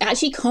who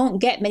actually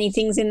can't get many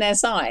things in their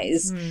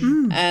size.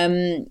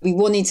 We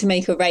wanted to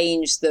make a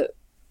range that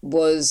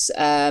was...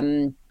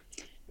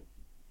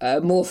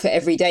 more for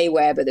everyday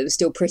wear, but that was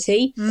still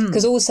pretty.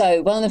 Because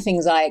also one of the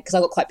things because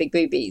I've got quite big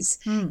boobies,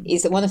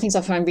 is that one of the things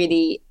I find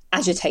really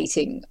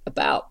agitating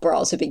about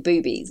bras with big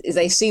boobies is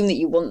they assume that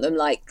you want them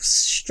like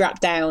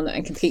strapped down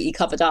and completely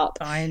covered up.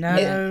 I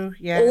know,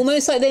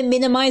 almost like they're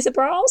minimizer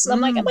bras. And I'm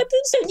like, my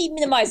boobs don't need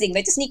minimizing.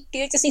 They just need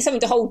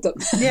something to hold them.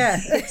 Yeah.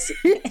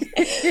 You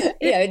know,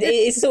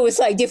 it's always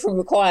like different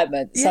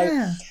requirements.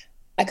 So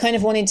I kind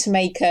of wanted to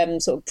make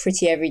sort of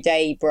pretty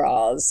everyday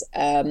bras.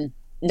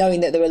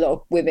 Knowing that there were a lot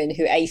of women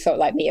who felt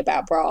like me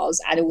about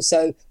bras, and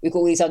also we've got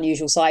all these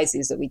unusual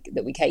sizes that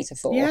we cater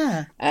for.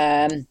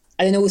 And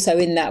then also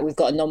in that we've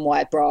got a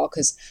non-wired bra,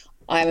 because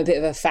I am a bit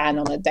of a fan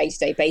on a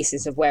day-to-day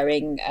basis of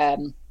wearing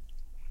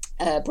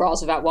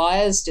bras without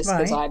wires, just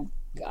because I'm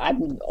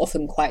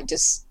often quite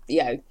just,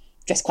 you know,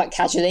 dressed quite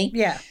casually.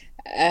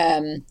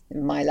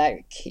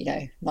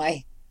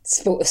 My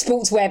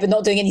sportswear, but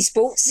not doing any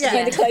sports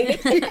kind of clothing.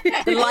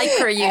 The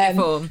Lycra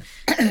uniform.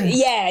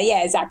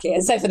 Yeah, exactly.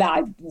 And so for that,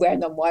 I wear a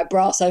non-wired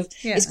bra. So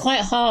it's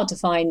quite hard to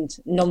find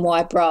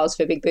non-wired bras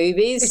for big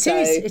boobies.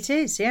 It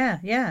is. Yeah,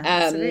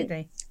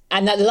 absolutely.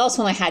 And the last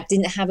one I had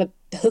didn't have a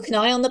hook and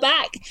eye on the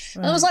back.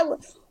 And I was like,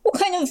 what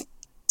kind of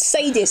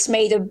sadist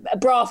made a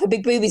bra for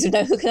big boobies with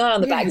no hook and eye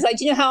on the back. It's like,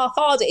 do you know how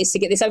hard it is to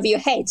get this over your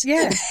head?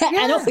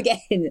 And off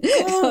again.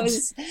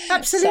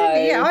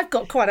 Absolutely, yeah. I've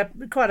got quite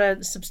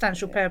a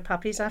substantial pair of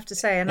puppies, I have to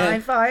say, and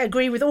I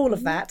agree with all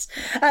of that.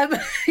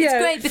 It's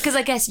great because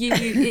I guess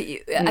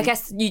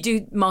you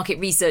do market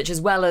research as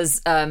well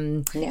as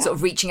sort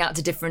of reaching out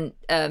to different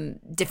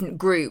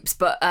groups,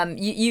 but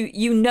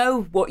you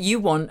know what you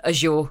want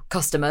as your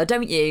customer,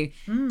 don't you?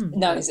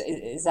 No,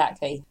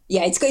 exactly.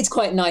 Yeah, it's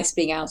quite nice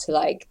being able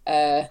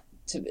to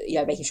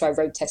making sure I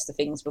road test the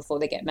things before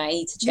they get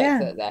made to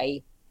check that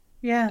they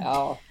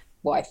are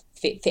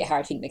fit how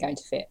I think they're going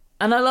to fit.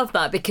 And I love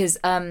that because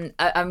I'm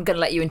going to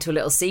let you into a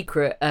little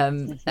secret.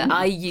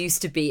 I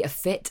used to be a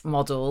fit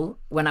model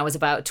when I was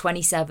about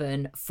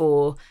 27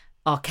 for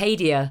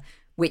Arcadia,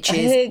 which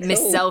is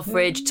Miss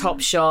Selfridge,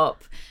 Topshop.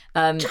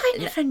 I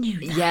never knew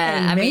that. Yeah,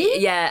 Amy. I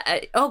mean,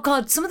 yeah. Oh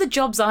God, some of the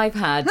jobs I've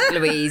had,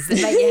 Louise,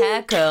 that make your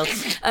hair curl.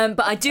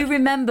 But I do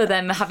remember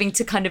them having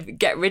to kind of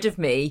get rid of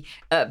me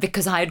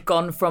because I had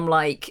gone from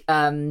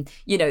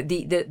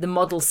the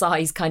model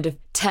size kind of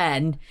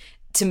 10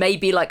 to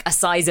maybe like a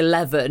size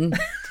 11.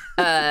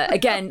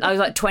 Again, I was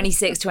like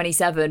 26,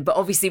 27, but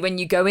obviously when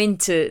you go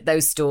into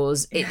those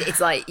stores, it's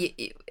like,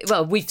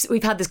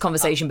 we've had this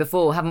conversation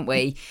before, haven't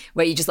we?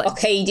 Where you just like...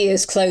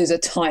 Arcadia's clothes are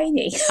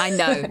tiny. I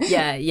know,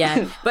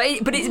 yeah. But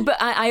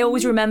I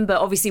always remember,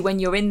 obviously, when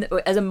you're in,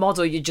 as a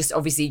model, you just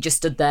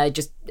stood there,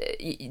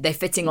 they're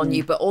fitting on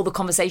you, but all the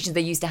conversations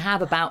they used to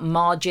have about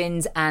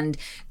margins and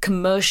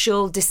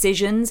commercial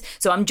decisions.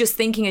 So I'm just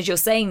thinking as you're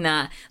saying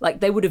that,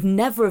 like they would have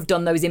never have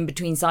done those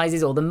in-between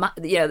sizes or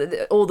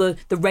all the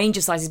range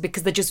of sizes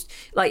because they're just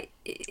like,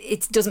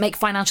 it doesn't make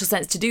financial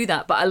sense to do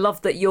that. But I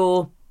love that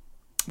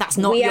that's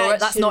not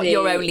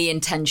your only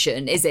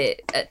intention, is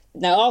it?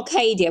 No,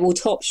 Arcadia,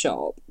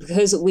 Topshop,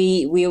 because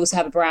we also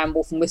have a brand,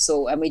 Wolf and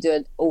Whistle, and we do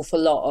an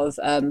awful lot of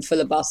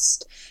fuller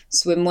bust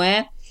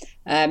swimwear.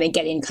 And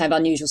getting kind of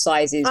unusual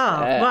sizes.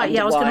 Right.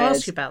 Yeah, I was going to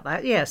ask you about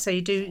that. Yeah, so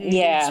you do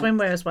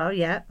swimwear as well.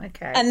 Yeah,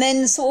 okay. And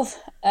then sort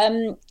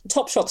of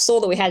Topshop saw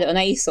that we had it on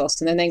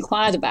ASOS, and then they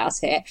inquired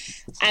about it,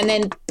 and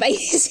then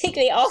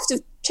basically after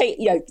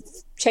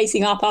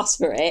chasing up us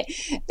for it,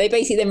 they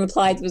basically then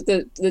replied was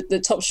the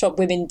Topshop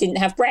women didn't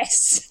have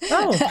breasts.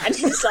 Oh. And I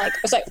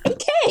was like,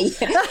 okay,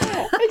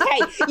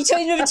 you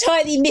totally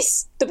entirely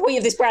missed the point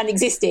of this brand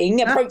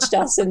existing, approached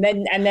us, and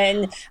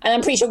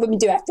I'm pretty sure women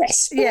do have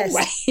breasts. Yes.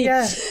 Right?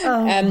 Yeah.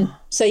 Oh. I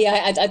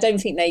don't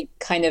think they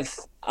kind of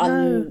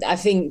I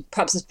think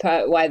perhaps that's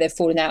why they've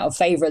fallen out of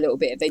favour a little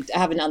bit. They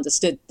haven't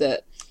understood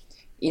that,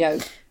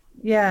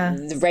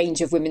 the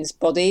range of women's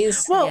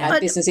bodies. Well,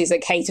 businesses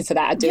that cater for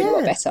that are doing a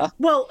lot better.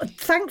 Well,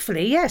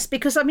 thankfully, yes,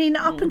 because I mean,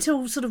 up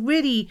until sort of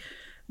really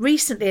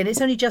recently, and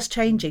it's only just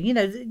changing.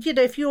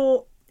 If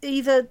you're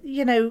either,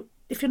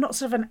 if you're not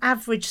sort of an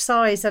average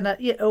size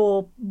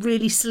or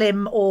really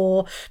slim,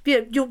 or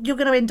you're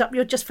going to end up,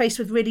 you're just faced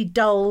with really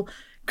dull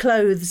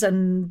clothes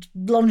and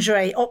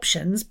lingerie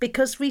options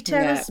because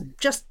retailers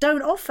just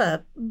don't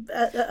offer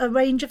a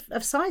range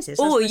of sizes.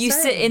 Or you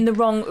sit in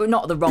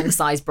not the wrong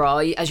size bra.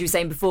 As you were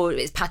saying before,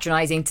 it's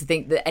patronising to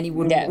think that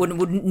anyone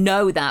wouldn't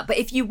know that. But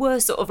if you were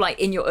sort of like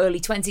in your early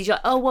 20s, you're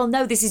like, oh, well,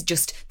 no, this is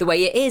just the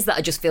way it is, that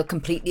I just feel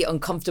completely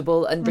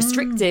uncomfortable and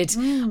restricted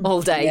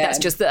all day. That's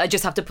just that I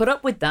just have to put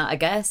up with that, I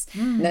guess.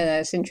 No,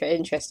 it's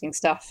interesting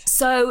stuff.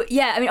 So,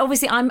 yeah, I mean,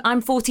 obviously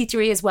I'm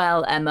 43 as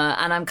well, Emma,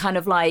 and I'm kind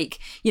of like,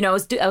 I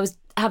was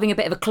having a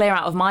bit of a clear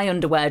out of my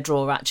underwear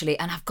drawer actually,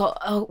 and I've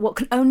got what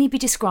can only be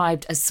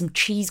described as some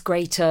cheese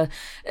grater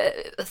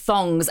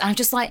thongs, and I'm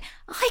just like,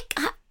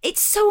 it's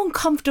so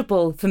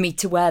uncomfortable for me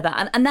to wear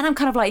that, and then I'm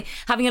kind of like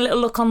having a little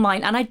look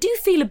online, and I do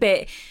feel a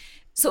bit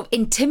sort of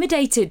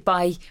intimidated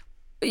by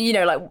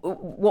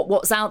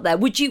what's out there.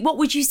 What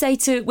would you say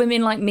to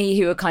women like me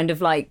who are kind of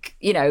like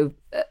going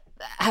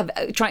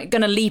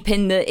to leap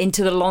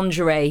into the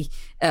lingerie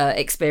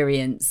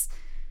experience?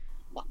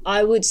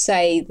 I would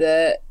say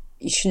that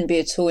you shouldn't be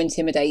at all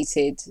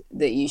intimidated,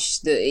 that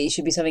it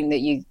should be something that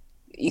you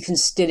can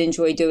still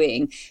enjoy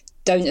doing.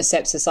 Don't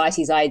accept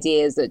society's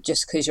ideas that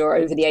just because you're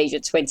over the age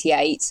of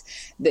 28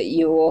 that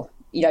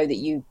that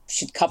you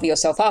should cover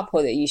yourself up,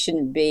 or that you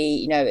shouldn't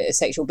be a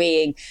sexual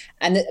being.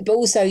 But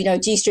also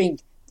G-string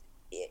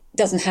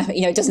doesn't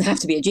have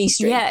to be a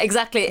G-string. Yeah,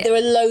 exactly. There are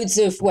loads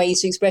of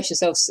ways to express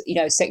yourself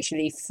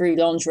sexually through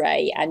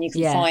lingerie, and you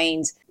can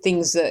find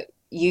things that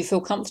you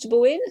feel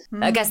comfortable in.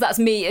 I guess that's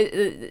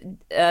me.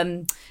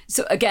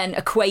 So again,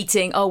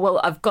 equating. Oh well,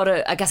 I've got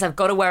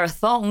to wear a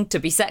thong to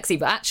be sexy,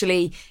 but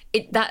actually,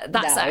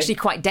 that's actually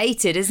quite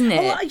dated, isn't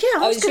it? Well, I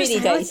was going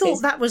to say, I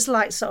thought that was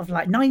like sort of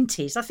like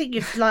 90s. I think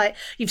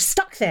you've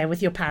stuck there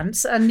with your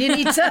pants, and you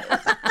need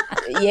to.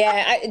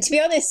 To be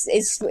honest,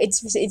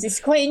 it's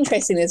quite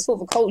interesting. There's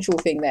sort of a cultural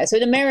thing there. So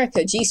in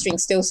America,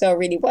 G-strings still sell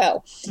really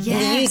well.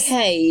 Yes. In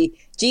the UK,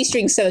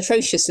 G-strings sell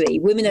atrociously.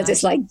 Women are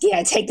just like,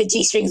 take the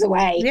G-strings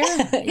away.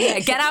 Yeah,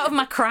 get out of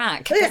my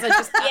crack.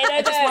 Because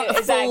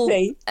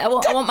I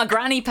want my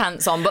granny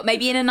pants on, but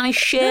maybe in a nice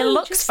sheer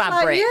Luxe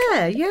fabric.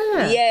 No.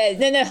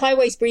 high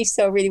waist briefs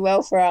sell really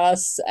well for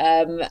us,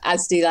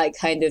 as do like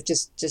kind of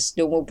just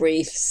normal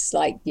briefs,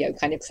 like, you know,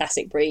 kind of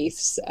classic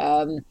briefs.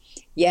 Women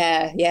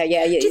in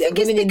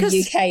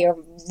the UK are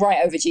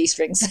right over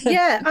G-strings.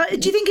 Yeah.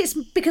 Do you think it's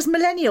because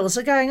millennials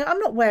are going, I'm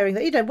not wearing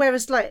that, you know,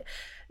 whereas like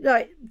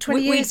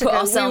 20 years ago, we put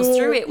ourselves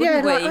through it,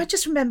 wouldn't we? Like, I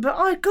just remember,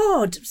 oh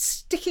God,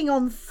 sticking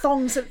on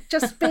thongs, and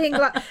just being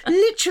like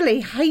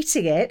literally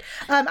hating it,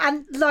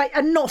 and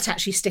not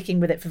actually sticking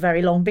with it for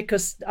very long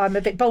because I'm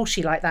a bit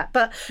bolshy like that.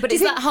 But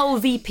it's that whole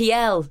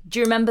VPL. Do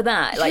you remember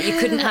that? Like, you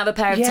couldn't have a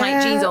pair of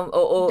tight jeans on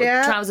or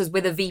trousers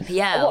with a VPL.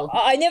 Well,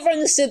 I never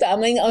understood that. I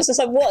mean, I was just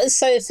like, what is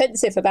so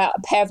offensive about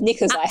a pair of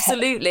knickers I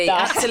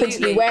happen to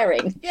be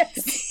wearing?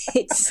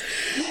 Yes.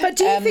 But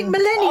do you think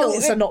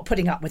millennials are not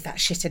putting up with that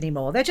shit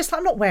anymore? They're just like,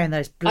 I'm not wearing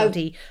those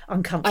bloody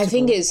uncomfortable. I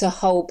think it's a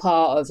whole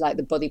part of like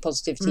the body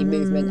positivity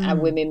movement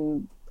and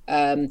women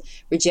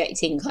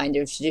rejecting kind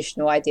of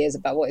traditional ideas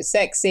about what is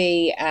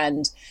sexy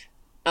and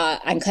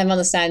kind of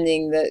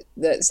understanding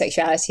that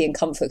sexuality and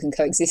comfort can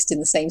coexist in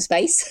the same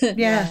space.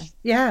 Yeah.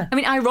 I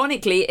mean,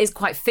 ironically, it is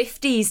quite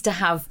 50s to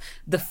have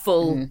the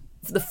full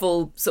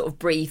sort of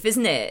brief,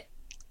 isn't it?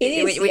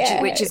 It is,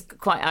 which is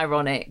quite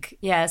ironic.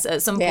 Yes,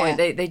 at some point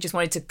they just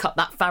wanted to cut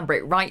that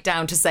fabric right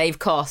down to save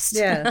cost.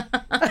 Yeah,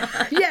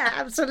 yeah,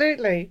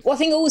 absolutely. Well, I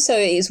think also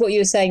is what you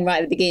were saying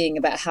right at the beginning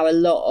about how a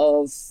lot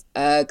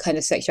of kind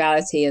of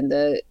sexuality and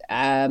the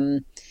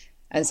and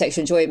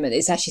sexual enjoyment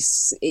is actually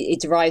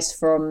it derives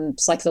from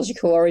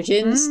psychological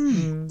origins,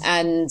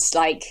 and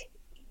like.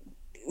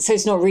 So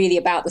it's not really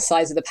about the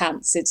size of the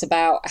pants. It's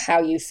about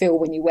how you feel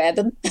when you wear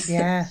them.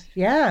 Yeah.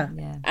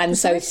 And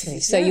so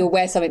you'll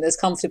wear something that's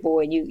comfortable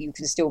and you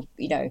can still,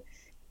 you know,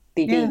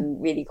 be being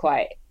really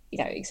quite, you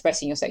know,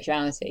 expressing your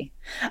sexuality.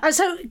 And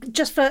so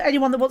just for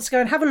anyone that wants to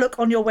go and have a look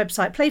on your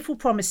website, Playful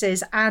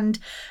Promises, and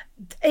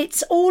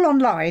it's all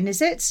online,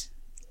 is it?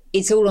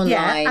 It's all online.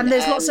 Yeah, and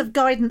there's lots of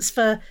guidance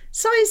for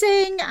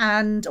sizing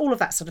and all of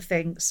that sort of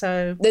thing.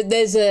 So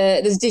there's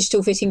a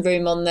digital fitting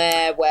room on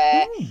there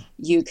where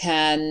you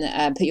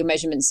can put your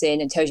measurements in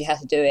and tells you how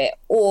to do it,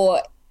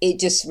 or it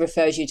just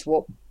refers you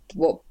to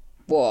what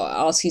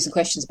asks you some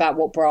questions about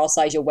what bra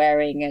size you're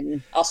wearing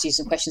and asks you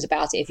some questions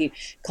about it if you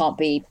can't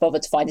be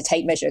bothered to find a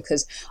tape measure,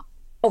 because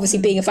obviously,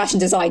 being a fashion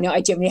designer, I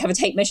generally have a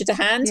tape measure to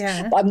hand.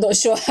 Yeah. But I'm not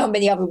sure how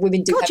many other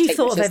women do have tape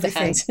measures to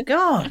hand.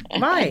 God,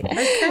 right,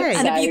 okay.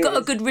 And have you got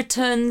a good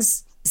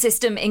returns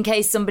system in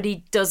case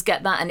somebody does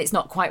get that and it's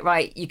not quite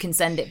right? You can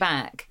send it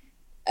back.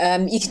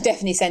 You can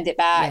definitely send it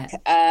back.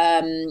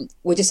 Yeah.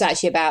 We're just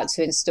actually about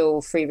to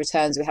install free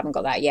returns. We haven't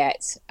got that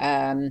yet.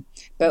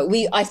 But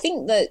I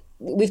think that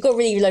we've got a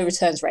really low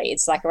returns rate.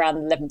 It's like around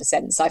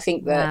 11%. So I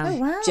think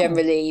that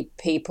generally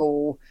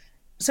people...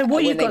 So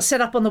what you've got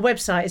set up on the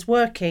website is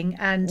working,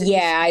 and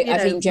I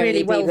think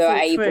generally really people are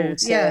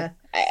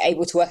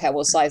able to work out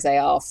what size they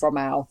are from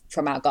our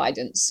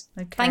guidance.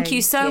 Okay. Thank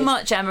you so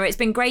much, Emma. It's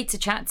been great to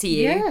chat to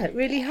you. Yeah, it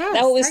really has.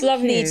 That was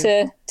lovely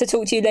to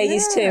talk to you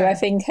ladies too. I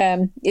think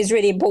it's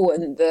really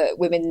important that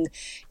women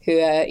who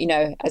are, you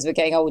know, as we're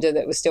getting older,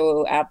 that we're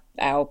still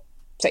our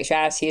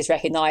sexuality is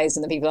recognised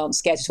and that people aren't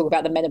scared to talk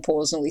about the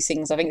menopause and all these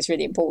things. I think it's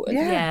really important.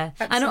 Yeah.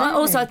 And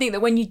also I think that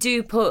when you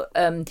do put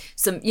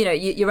some, you know,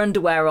 your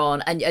underwear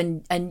on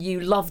and you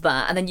love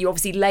that, and then you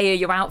obviously layer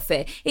your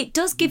outfit, it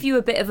does give you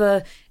a bit of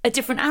a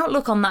different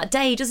outlook on that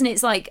day, doesn't it?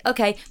 It's like,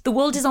 okay, the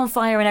world is on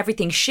fire and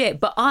everything's shit,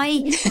 but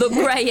I look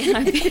great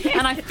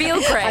and I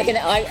feel great. I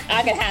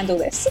can handle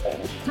this.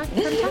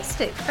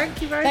 Fantastic. Thank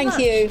you very much.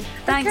 Thank you.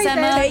 Thanks,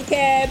 Emma. Take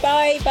care.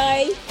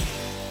 Bye.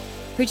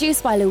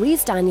 Produced by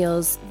Louise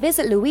Daniels.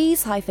 Visit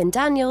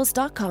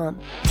louise-daniels.com.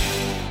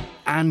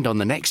 And on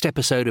the next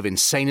episode of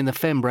Insane in the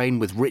Fembrain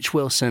with Rich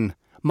Wilson,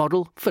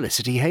 model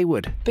Felicity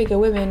Hayward. Bigger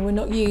women were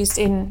not used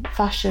in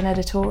fashion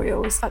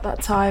editorials. At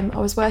that time, I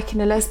was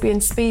working a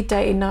lesbian speed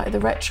dating night at the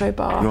Retro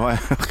Bar.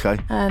 Right, okay.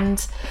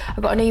 And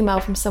I got an email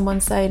from someone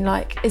saying,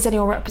 like, is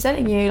anyone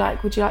representing you?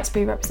 Like, would you like to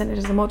be represented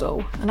as a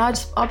model? And I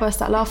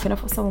burst out laughing. I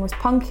thought someone was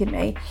punking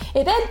me.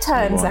 It then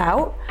turns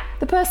out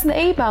the person that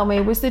emailed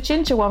me was the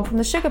ginger one from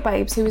the Sugar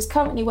Babes, who was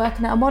currently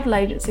working at a model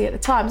agency at the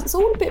time. So it's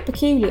all a bit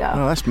peculiar.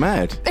 Oh, that's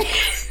mad.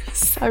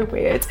 So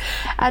weird.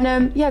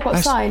 And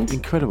got signed.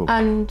 Incredible.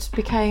 And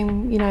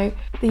became, you know,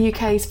 the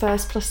UK's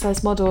first plus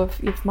size model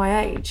of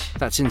my age.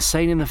 That's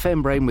Insane in the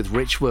Fembrain with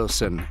Rich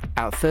Wilson.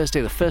 Out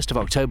Thursday the 1st of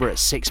October at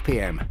 6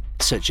 p.m.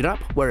 Search it up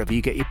wherever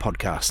you get your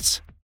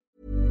podcasts.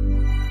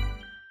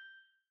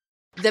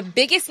 The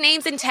biggest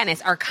names in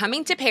tennis are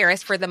coming to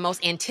Paris for the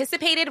most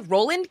anticipated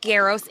Roland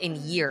Garros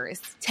in years.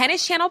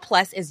 Tennis Channel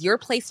Plus is your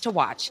place to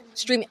watch.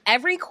 Stream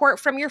every court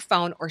from your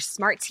phone or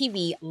smart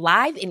TV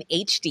live in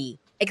HD.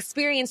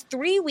 Experience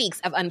 3 weeks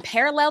of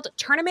unparalleled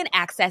tournament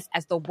access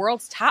as the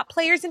world's top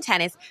players in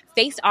tennis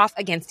face off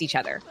against each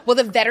other. Will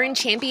the veteran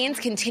champions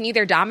continue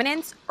their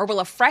dominance, or will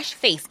a fresh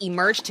face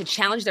emerge to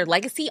challenge their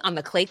legacy on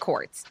the clay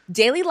courts?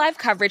 Daily live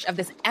coverage of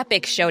this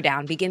epic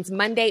showdown begins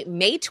Monday,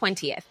 May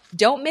 20th.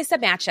 Don't miss a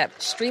matchup.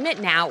 Stream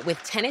it now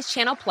with Tennis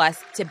Channel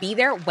Plus to be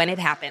there when it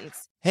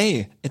happens.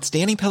 Hey, it's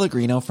Danny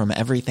Pellegrino from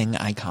Everything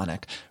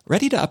Iconic.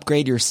 Ready to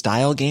upgrade your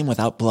style game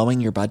without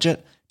blowing your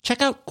budget?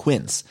 Check out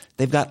Quince.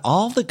 They've got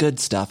all the good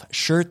stuff,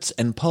 shirts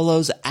and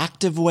polos,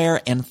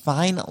 activewear, and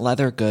fine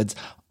leather goods,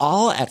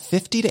 all at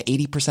 50 to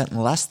 80%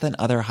 less than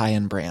other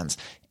high-end brands.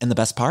 And the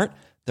best part?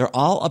 They're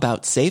all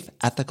about safe,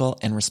 ethical,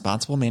 and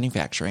responsible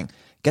manufacturing.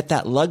 Get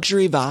that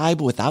luxury vibe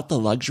without the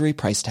luxury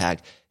price tag.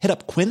 Hit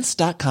up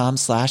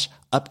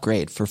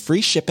quince.com/upgrade for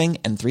free shipping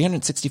and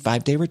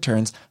 365-day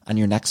returns on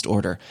your next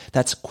order.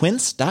 That's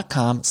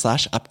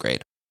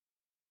quince.com/upgrade.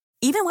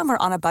 Even when we're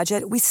on a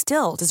budget, we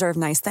still deserve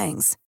nice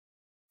things.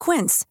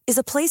 Quince is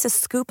a place to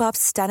scoop up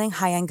stunning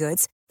high-end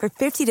goods for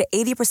 50 to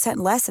 80%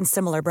 less than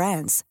similar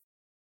brands.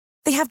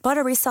 They have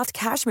buttery soft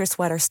cashmere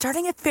sweaters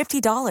starting at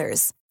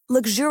 $50,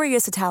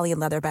 luxurious Italian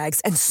leather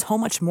bags, and so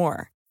much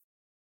more.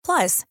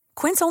 Plus,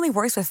 Quince only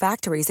works with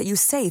factories that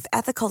use safe,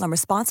 ethical, and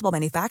responsible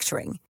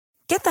manufacturing.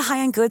 Get the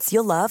high-end goods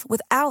you'll love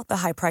without the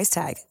high price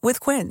tag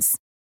with Quince.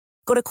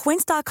 Go to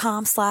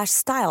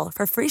quince.com/style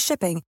for free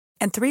shipping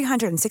and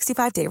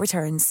 365-day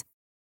returns.